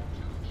question.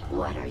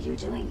 What are you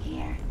doing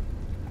here?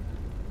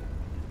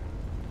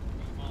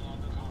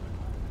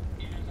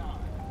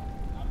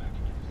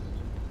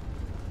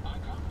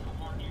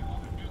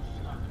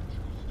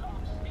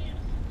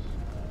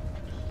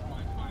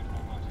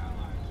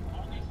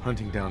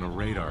 Hunting down a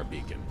radar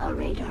beacon. A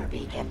radar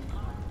beacon.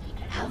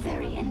 How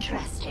very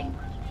interesting.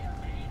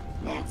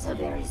 That's a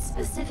very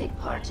specific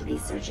part to be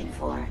searching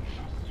for.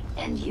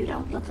 And you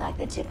don't look like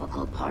the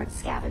typical part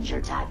scavenger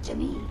type to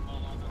me.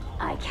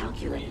 I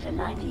calculate a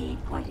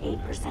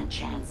 98.8%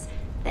 chance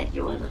that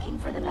you're looking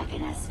for the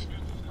Mechanist.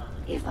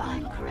 If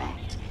I'm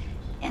correct,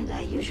 and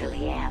I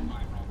usually am,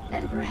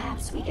 then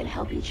perhaps we can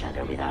help each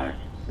other with our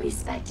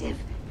respective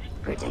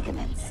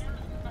predicaments.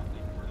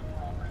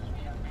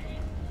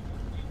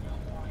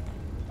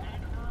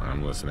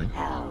 I'm listening.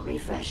 How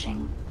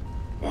refreshing.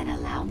 Then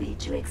allow me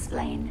to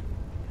explain.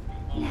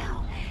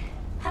 Now,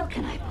 how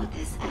can I put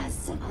this as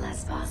simple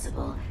as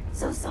possible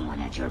so someone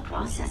at your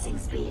processing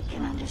speed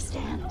can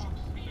understand?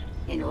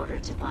 In order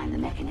to find the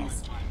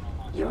Mechanist,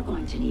 you're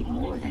going to need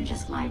more than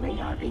just my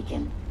radar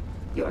beacon.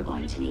 You're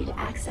going to need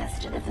access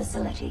to the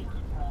facility.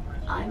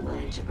 I'm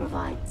willing to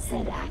provide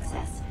said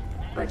access,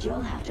 but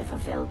you'll have to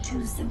fulfill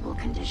 2 simple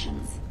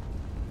conditions.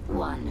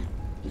 1,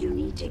 you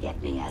need to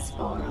get me as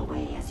far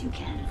away as you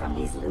can from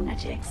these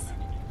lunatics.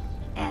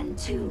 And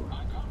 2,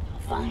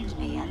 find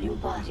me a new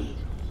body.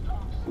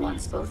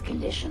 Once both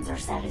conditions are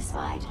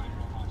satisfied,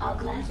 I'll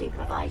gladly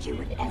provide you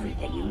with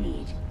everything you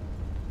need.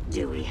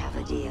 Do we have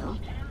a deal?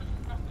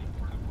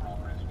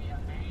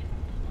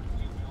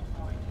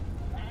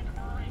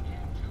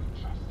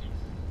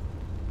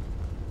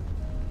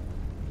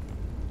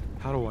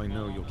 How do I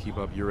know you'll keep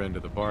up your end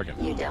of the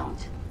bargain? You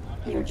don't.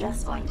 You're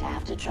just going to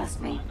have to trust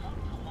me.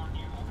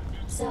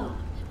 So,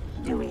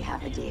 do we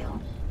have a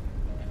deal?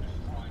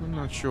 I'm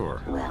not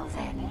sure. Well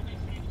then,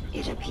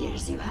 it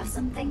appears you have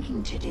some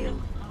thinking to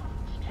do.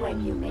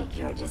 When you make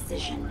your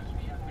decision,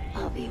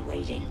 I'll be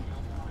waiting.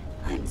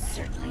 I'm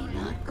certainly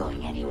not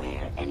going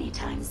anywhere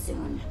anytime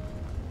soon.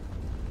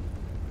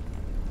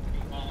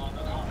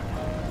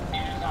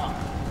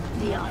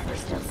 The offer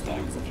still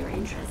stands if you're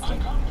interested.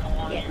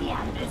 Get me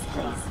out of this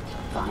place,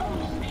 find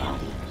me a new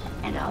body,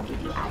 and I'll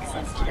give you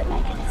access to the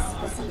Mechanist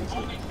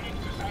facility.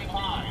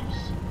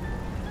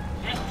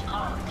 This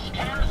scourge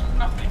cares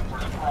nothing for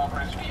the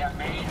progress we have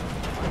made.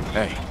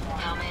 Hey,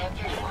 How may I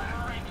appear you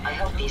are? I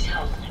hope these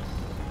help.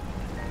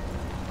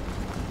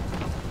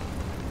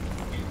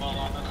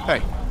 hey,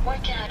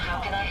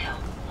 How can I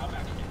help?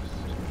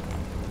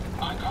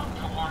 I come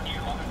to warn you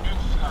of a new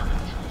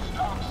scourge who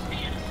stalks the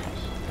innocent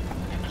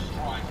and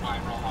destroys my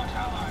robot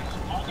allies,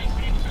 only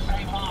seems to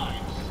save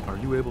lives. Are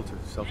you able to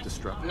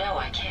self-destruct? No,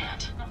 I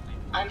can't.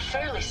 I'm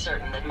fairly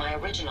certain that my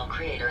original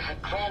creator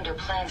had grander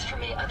plans for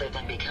me other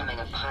than becoming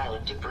a pile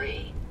of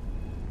debris.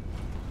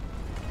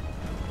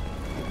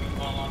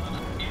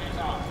 It is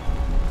I,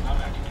 the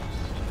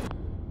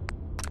Mechanist.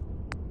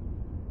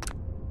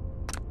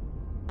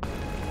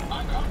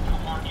 I come to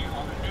warn you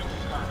of a new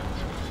scourge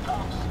who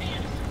stalks the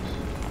innocent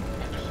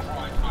and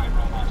destroys my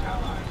robot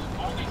allies,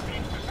 only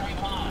seems to save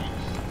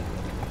lives.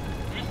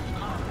 This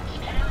scourge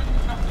cares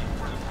nothing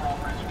for the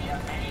progress we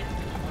have made,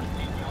 but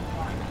we will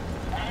find him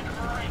and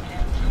bring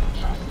him to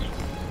justice.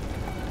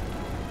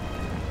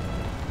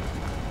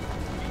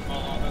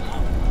 People of the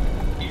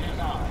Commonwealth, it is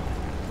I,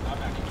 the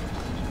Mechanist.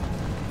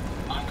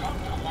 I come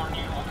to warn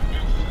you of a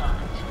new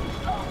scourge who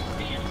stalks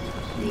the innocent.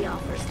 The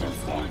offer still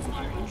stands if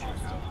you're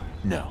interested.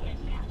 no.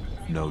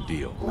 No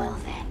deal. Well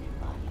then,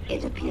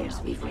 it appears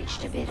we've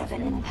reached a bit of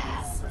an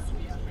impasse.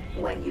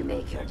 When you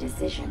make your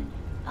decision,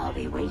 I'll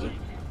be waiting.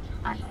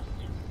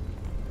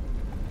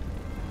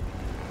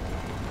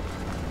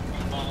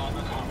 People of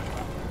the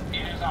Commonwealth,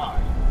 it is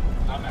I,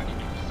 the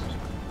Mechanist.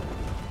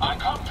 I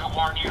come to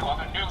warn you of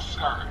a new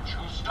scourge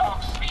who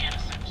stalks the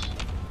innocent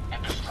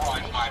and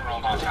destroys my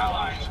robot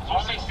allies, who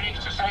only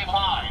seeks to save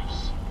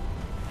lives.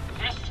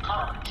 This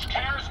scourge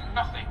cares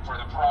nothing for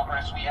the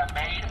progress we have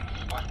made,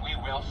 but we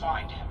will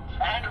find him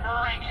and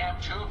bring him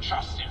to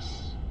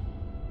justice.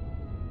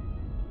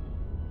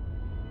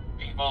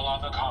 People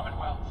of the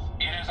Commonwealth,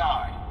 it is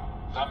I,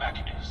 the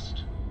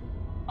Mechanist.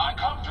 I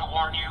come to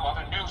warn you of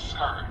a new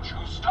scourge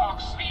who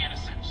stalks the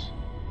innocent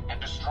and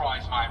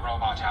destroys my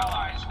robot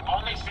allies, who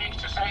only seeks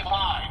to save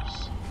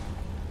lives.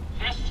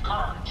 This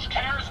scourge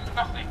cares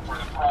nothing for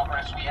the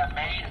progress we have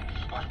made,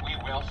 but we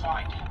will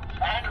find him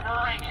and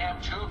bring him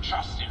to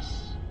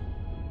justice.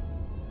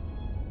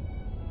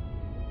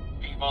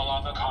 People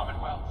of the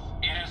Commonwealth,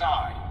 it is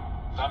I,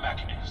 the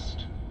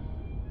Mechanist.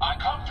 I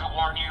come to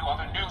warn you of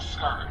a new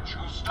scourge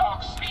who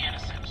stalks the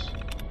innocent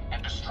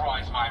and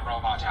destroys my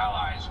robot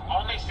allies, who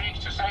only seeks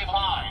to save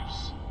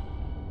lives.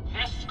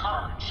 This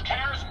scourge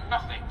cares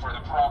nothing for the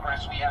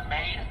progress we have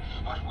made,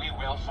 but we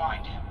will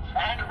find him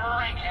and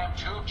bring him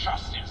to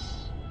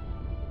justice.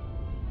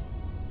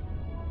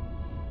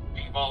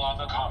 People of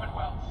the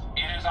Commonwealth,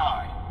 it is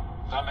I,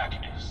 the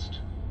Mechanist.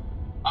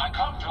 I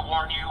come to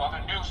warn you of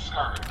a new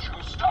scourge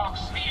who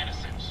stalks the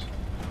innocent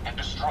and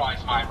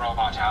destroys my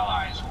robot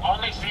allies, who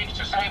only seeks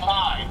to save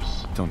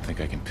lives. Don't think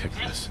I can pick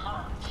This this.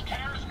 scourge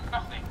cares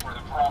nothing for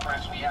the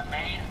progress we have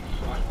made,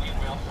 but we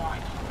will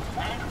find him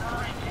and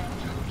bring him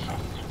to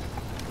justice.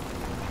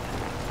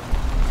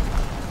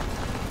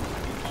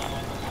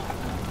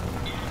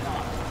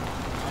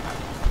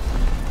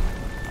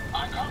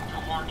 I come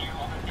to warn you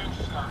of a new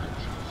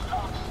scourge who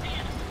stalks the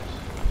innocent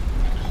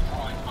and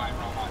destroys my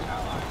robot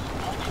allies, who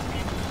only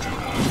seeks to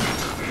save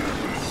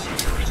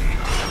lives.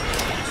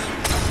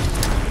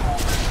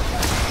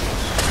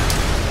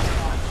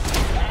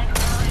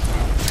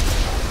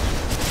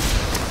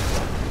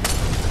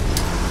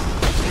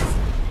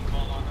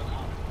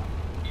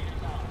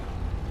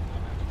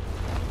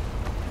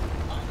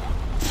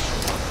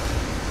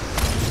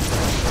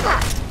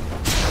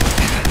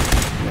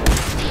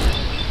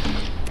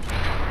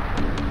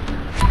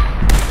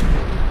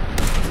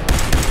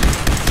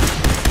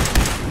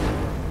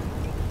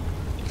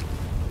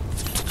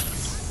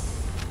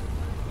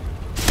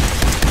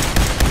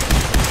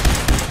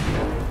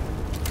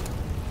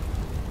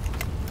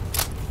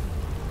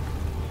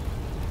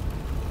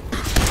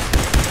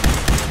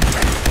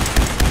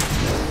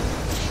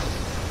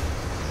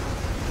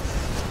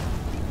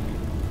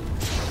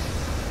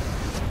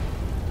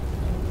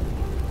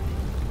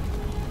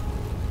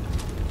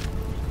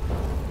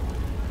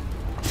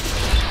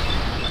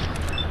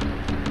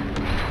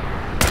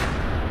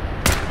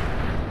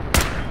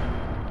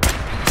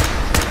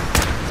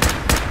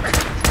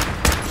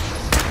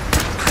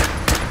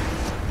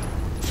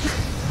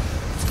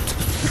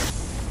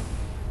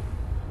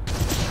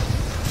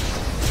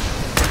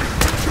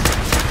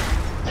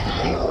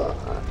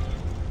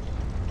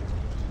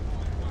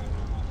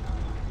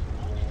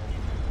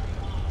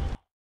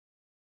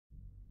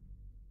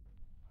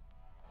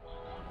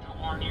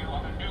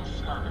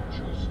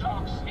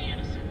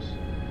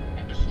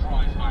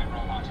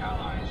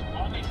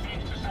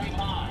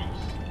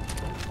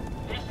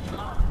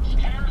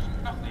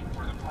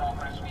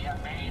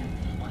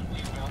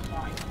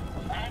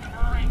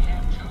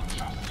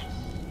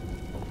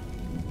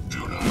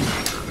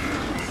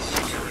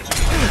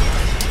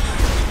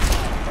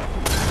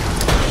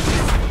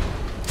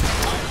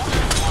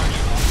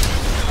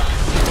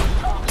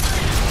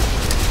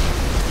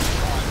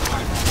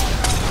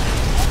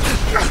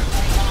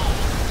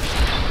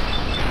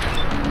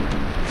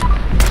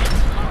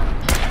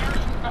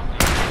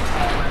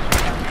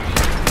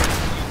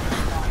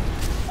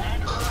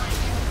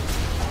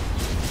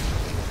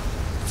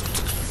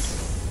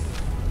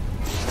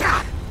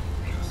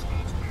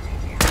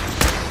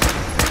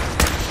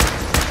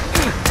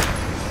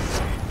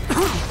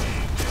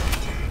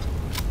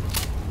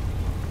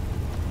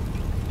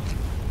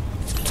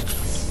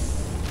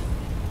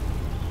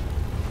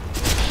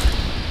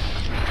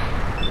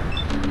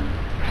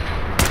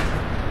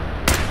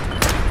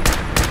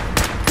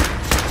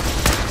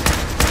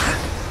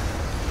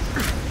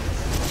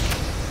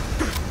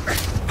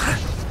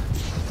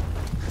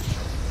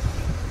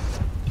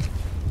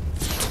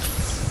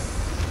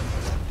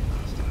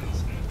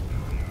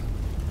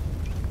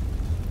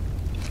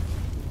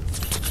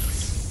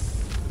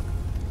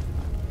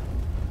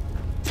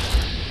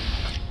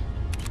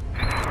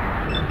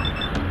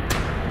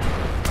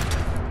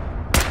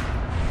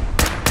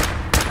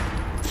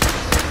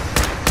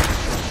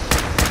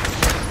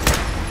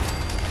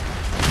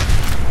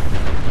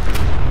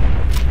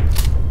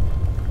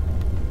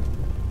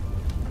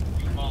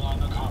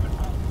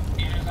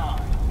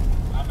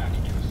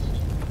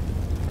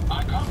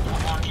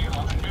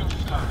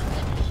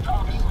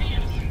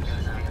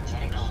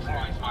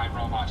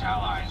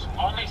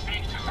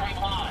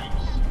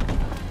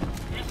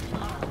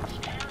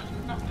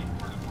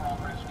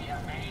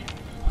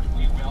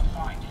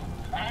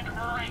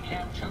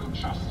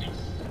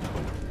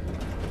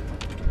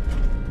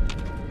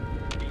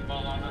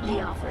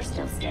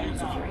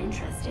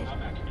 interested.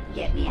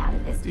 Get me out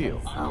of this Deal.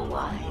 place. A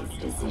wise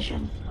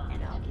decision.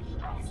 And I'll give you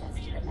access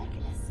to the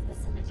Mechanist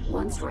facility.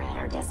 Once we're at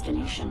our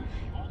destination,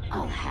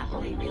 I'll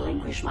happily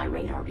relinquish my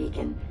radar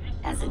beacon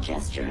as a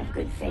gesture of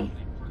good faith.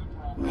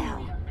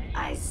 Now,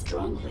 I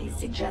strongly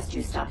suggest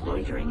you stop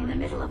loitering in the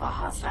middle of a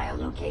hostile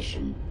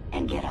location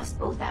and get us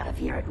both out of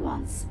here at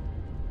once.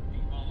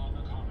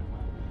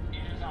 It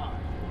is I,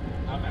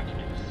 the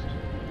Mechanist.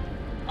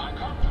 I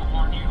come to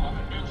warn you of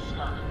a new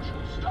scourge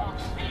who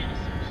stalks the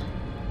innocent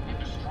and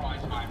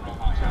destroys my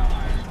robot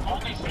allies,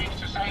 only seeks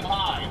to save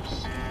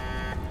lives.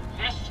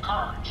 This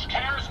scourge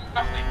cares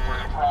nothing for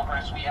the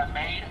progress we have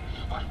made,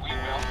 but we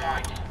will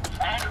find him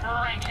and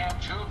bring him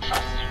to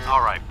justice.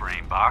 All right,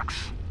 Brainbox.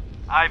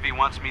 Ivy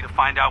wants me to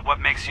find out what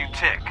makes you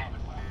tick.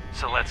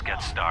 So let's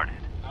get started.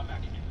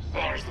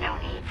 There's no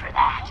need for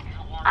that.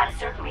 I'm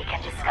certain we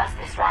can discuss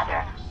this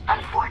rather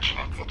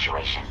unfortunate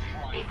situation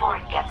before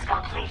it gets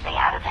completely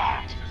out of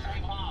hand.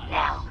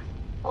 Now,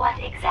 what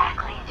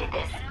exactly did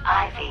this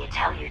Ivy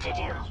tell you to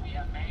do?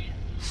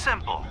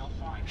 Simple.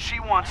 She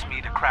wants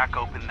me to crack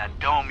open that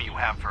dome you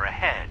have for a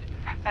head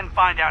and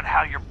find out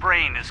how your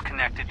brain is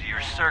connected to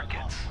your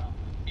circuits.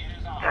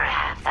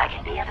 Perhaps I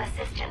can be of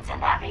assistance in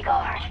that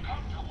regard.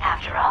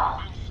 After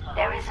all,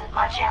 there isn't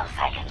much else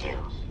I can do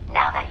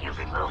now that you've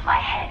removed my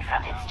head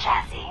from its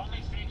chassis.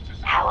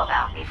 How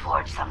about we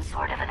forge some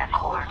sort of an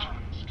accord,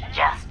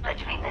 just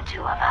between the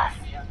two of us?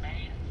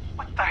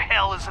 What the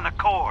hell is an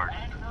accord?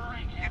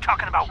 You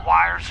talking about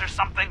wires or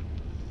something?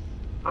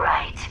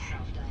 Right.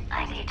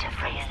 I need to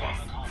phrase this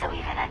so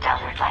even a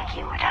dullard like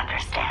you would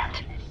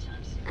understand.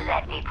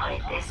 Let me put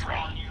it this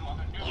way.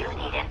 You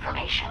need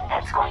information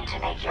that's going to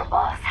make your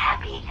boss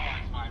happy.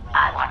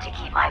 I want to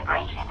keep my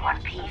brain in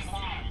one piece.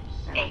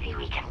 Maybe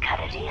we can cut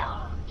a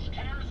deal.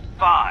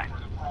 Fine.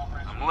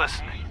 I'm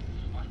listening.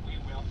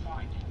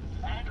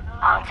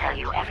 I'll tell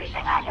you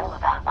everything I know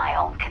about my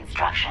own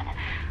construction.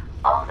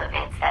 All the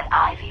bits that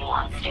Ivy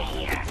wants to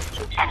hear.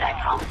 And I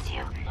promise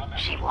you,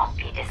 she won't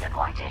be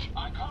disappointed.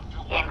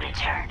 In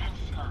return,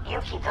 you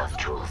keep those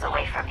tools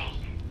away from me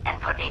and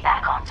put me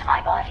back onto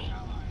my body.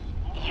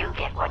 You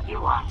get what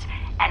you want,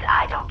 and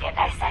I don't get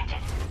dissected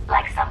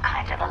like some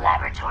kind of a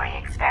laboratory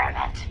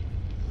experiment.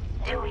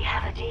 Do we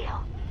have a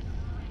deal?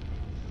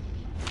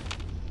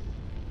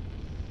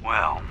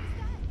 Well,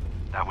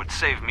 that would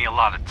save me a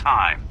lot of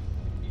time.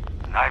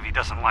 And Ivy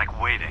doesn't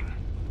like waiting.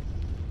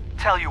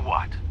 Tell you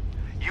what,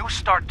 you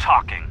start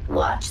talking,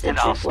 Watch the and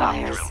I'll stop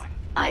tripwires. drilling.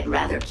 I'd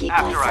rather keep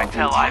After I myself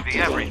tell intact Ivy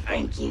today, everything,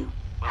 thank you.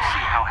 We'll see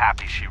how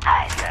happy she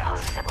I really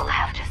gets. suppose it will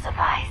have to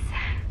suffice.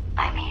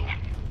 I mean,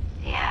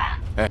 yeah.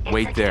 Hey, it's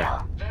wait a there.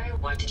 deal. Very,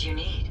 what did you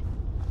need?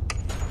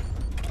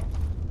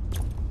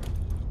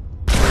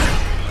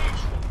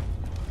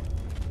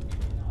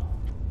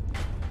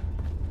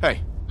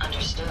 Hey,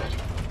 Understood.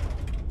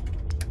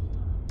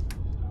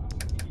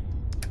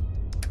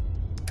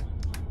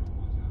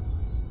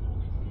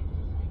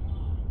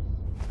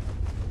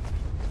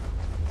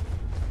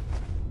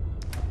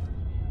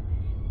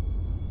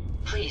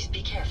 Please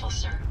be careful,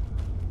 sir.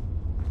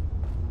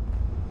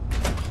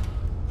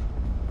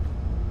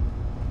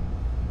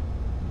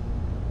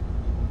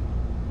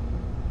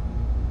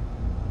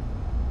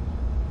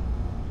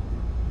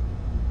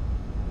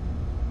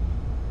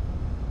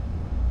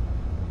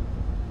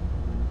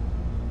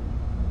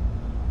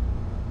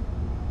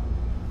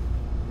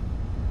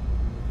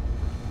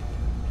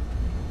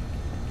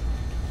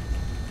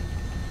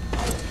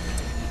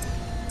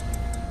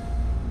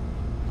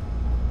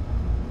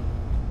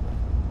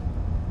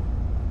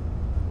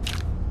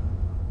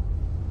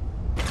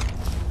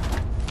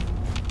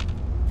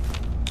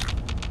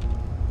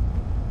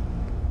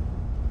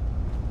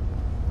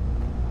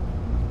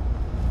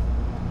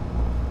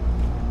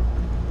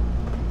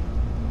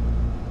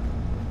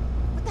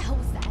 What the hell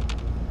was that?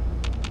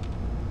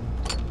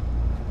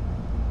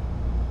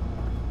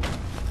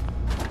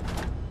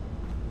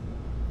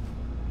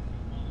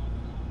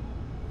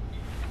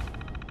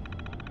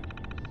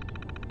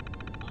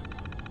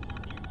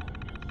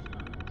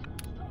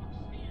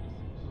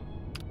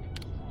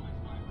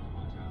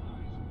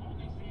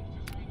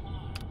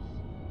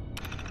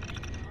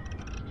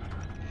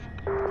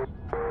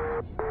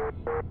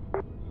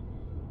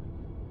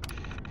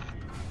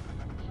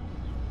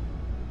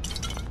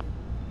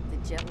 The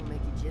jet will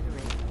make you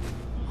jittery. Is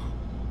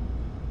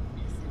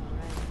that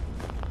right?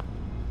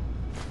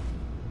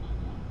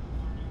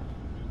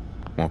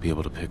 won't be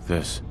able to pick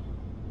this.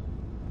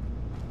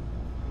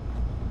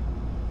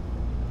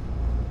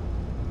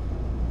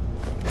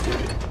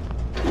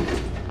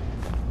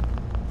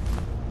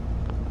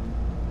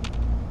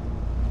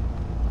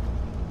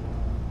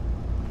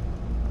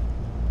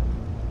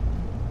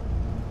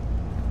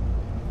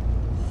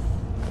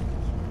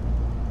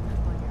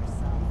 Up on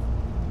yourself.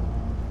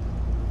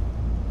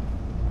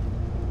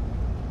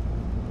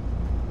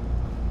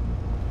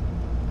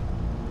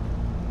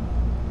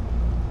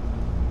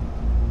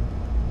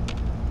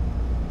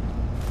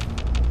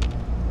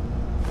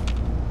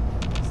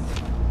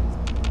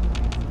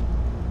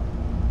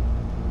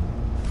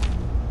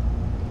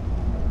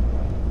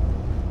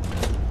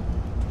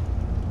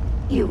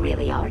 You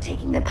really are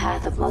taking the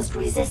path of most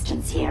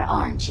resistance here,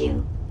 aren't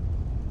you?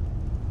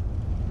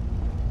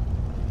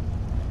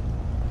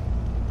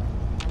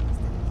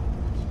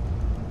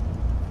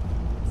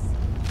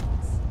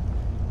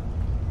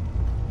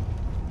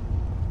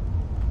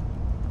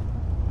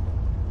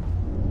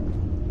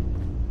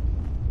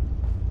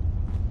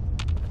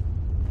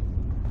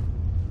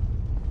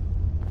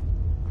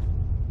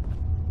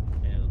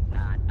 Do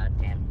not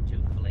attempt to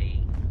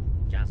flee.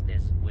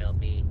 Justice will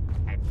be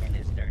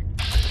administered.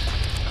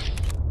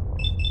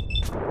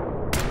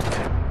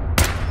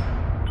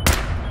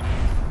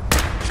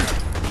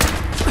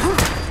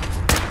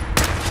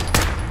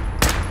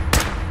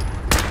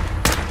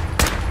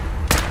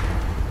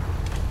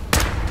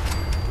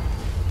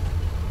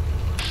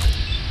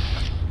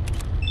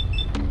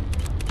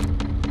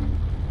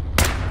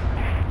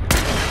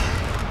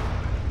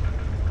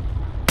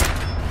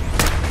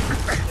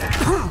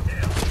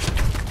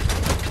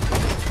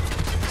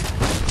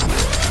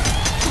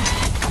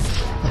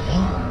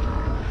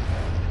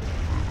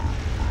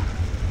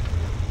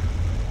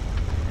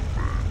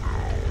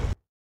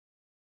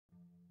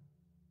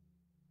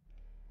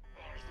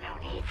 There's no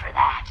need for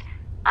that.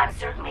 I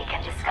certainly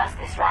can discuss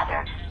this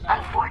rather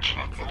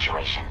unfortunate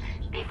situation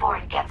before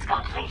it gets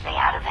completely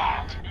out of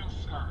hand.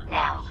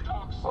 Now,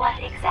 what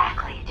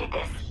exactly did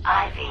this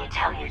Ivy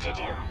tell you to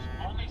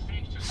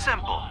do?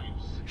 Simple.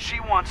 She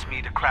wants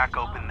me to crack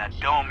open that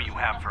dome you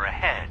have for a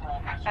head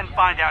and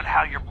find out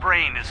how your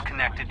brain is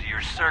connected to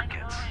your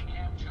circuits.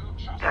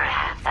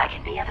 Perhaps I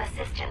can be of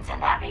assistance in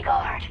that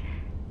regard.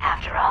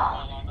 After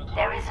all,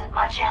 there isn't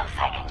much else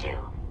I can do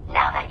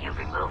now that you've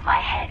removed my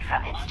head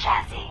from its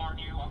chassis.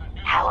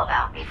 How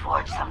about we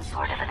forge some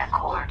sort of an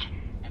accord,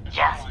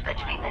 just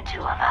between the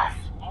two of us?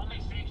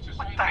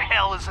 What the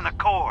hell is an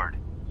accord?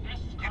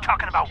 You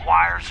talking about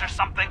wires or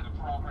something?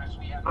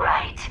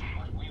 Right.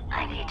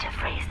 I need to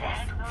phrase this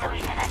so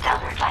even a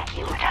dullard like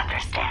you would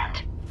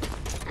understand.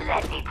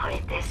 Let me put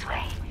it this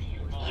way.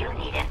 You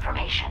need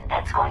information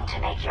that's going to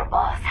make your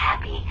boss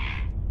happy.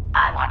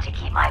 I want to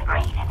keep my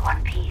brain in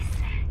one piece.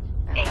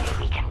 Maybe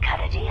we can cut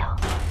a deal.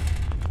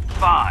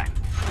 Fine.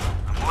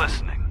 I'm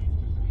listening.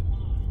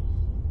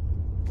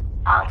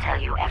 I'll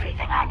tell you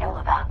everything I know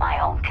about my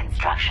own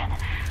construction.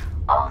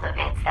 All the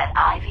bits that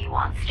Ivy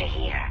wants to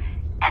hear.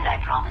 And I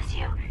promise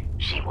you,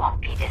 she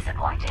won't be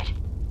disappointed.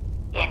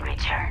 In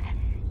return,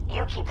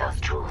 you keep those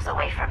tools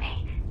away from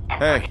me. And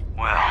Hey.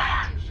 Well,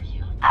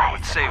 I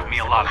would save me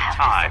a suppose lot it'll of have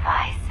to time.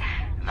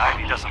 suffice. And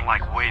Ivy doesn't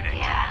like waiting.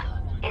 Yeah,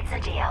 it's a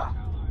deal.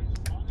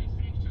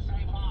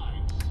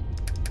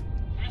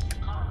 This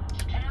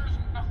scourge cares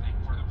nothing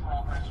for the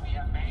progress we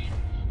have made,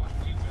 but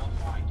we will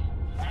find him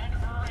and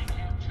bring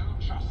him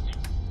to justice.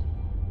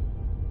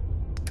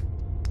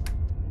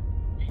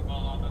 People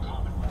of the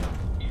Commonwealth,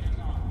 it is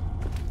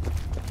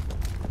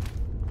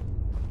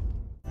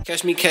I.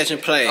 Catch me catching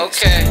plays.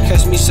 Okay.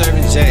 Catch me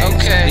serving J's.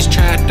 Okay. This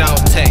trap dog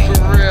tank.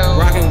 For real.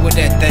 Rockin' with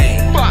that thing.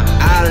 Bah.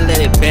 I'll let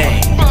it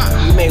bang.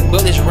 Bah. We make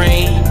bullets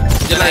rain.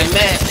 Just like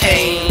Matt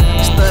Payne.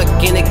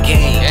 Stuck in the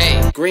game.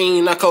 Hey.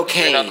 Green or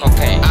cocaine. Green or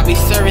cocaine. I be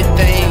serving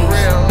things. For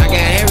real. I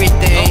got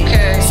everything.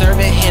 Okay.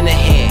 Serving hand to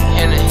hand.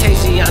 Hand to hand.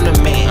 Tasty, I'm the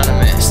man. I'm the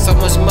man. So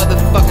much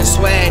motherfucking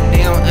swag,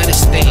 they don't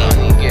understand. I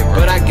don't even get, bro.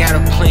 But I got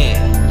a plan.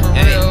 For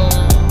Hey. real.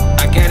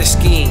 I got a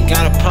scheme,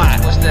 got a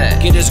plot. What's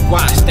that? Get this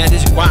guap, stat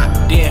this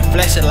guap, then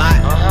flex a lot.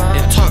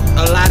 Then talk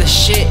a lot of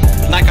shit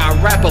like I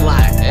rap a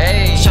lot.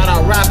 Hey. Shout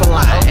out rap a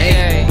lot, Okay.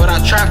 hey. But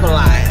I trap a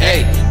lot,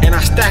 hey. And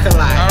I stack a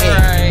lot, hey.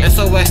 Alright.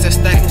 SOS that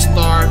stacking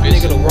star,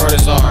 nigga the world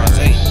is ours,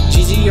 hey.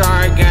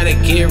 GGR gotta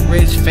get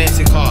rich,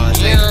 fancy cars,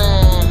 hey.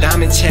 Yeah.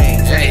 Diamond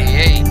chains, Hey,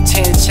 hey. hey.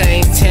 10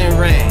 chains, 10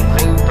 rings.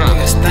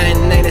 Nigga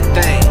stunting ain't a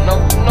thing. No,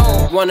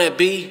 no. Wanna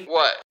be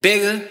What?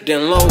 bigger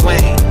than Lil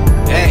Wayne.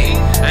 Hey,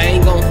 I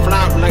ain't gon'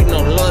 flop like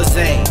no Lil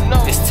Zane.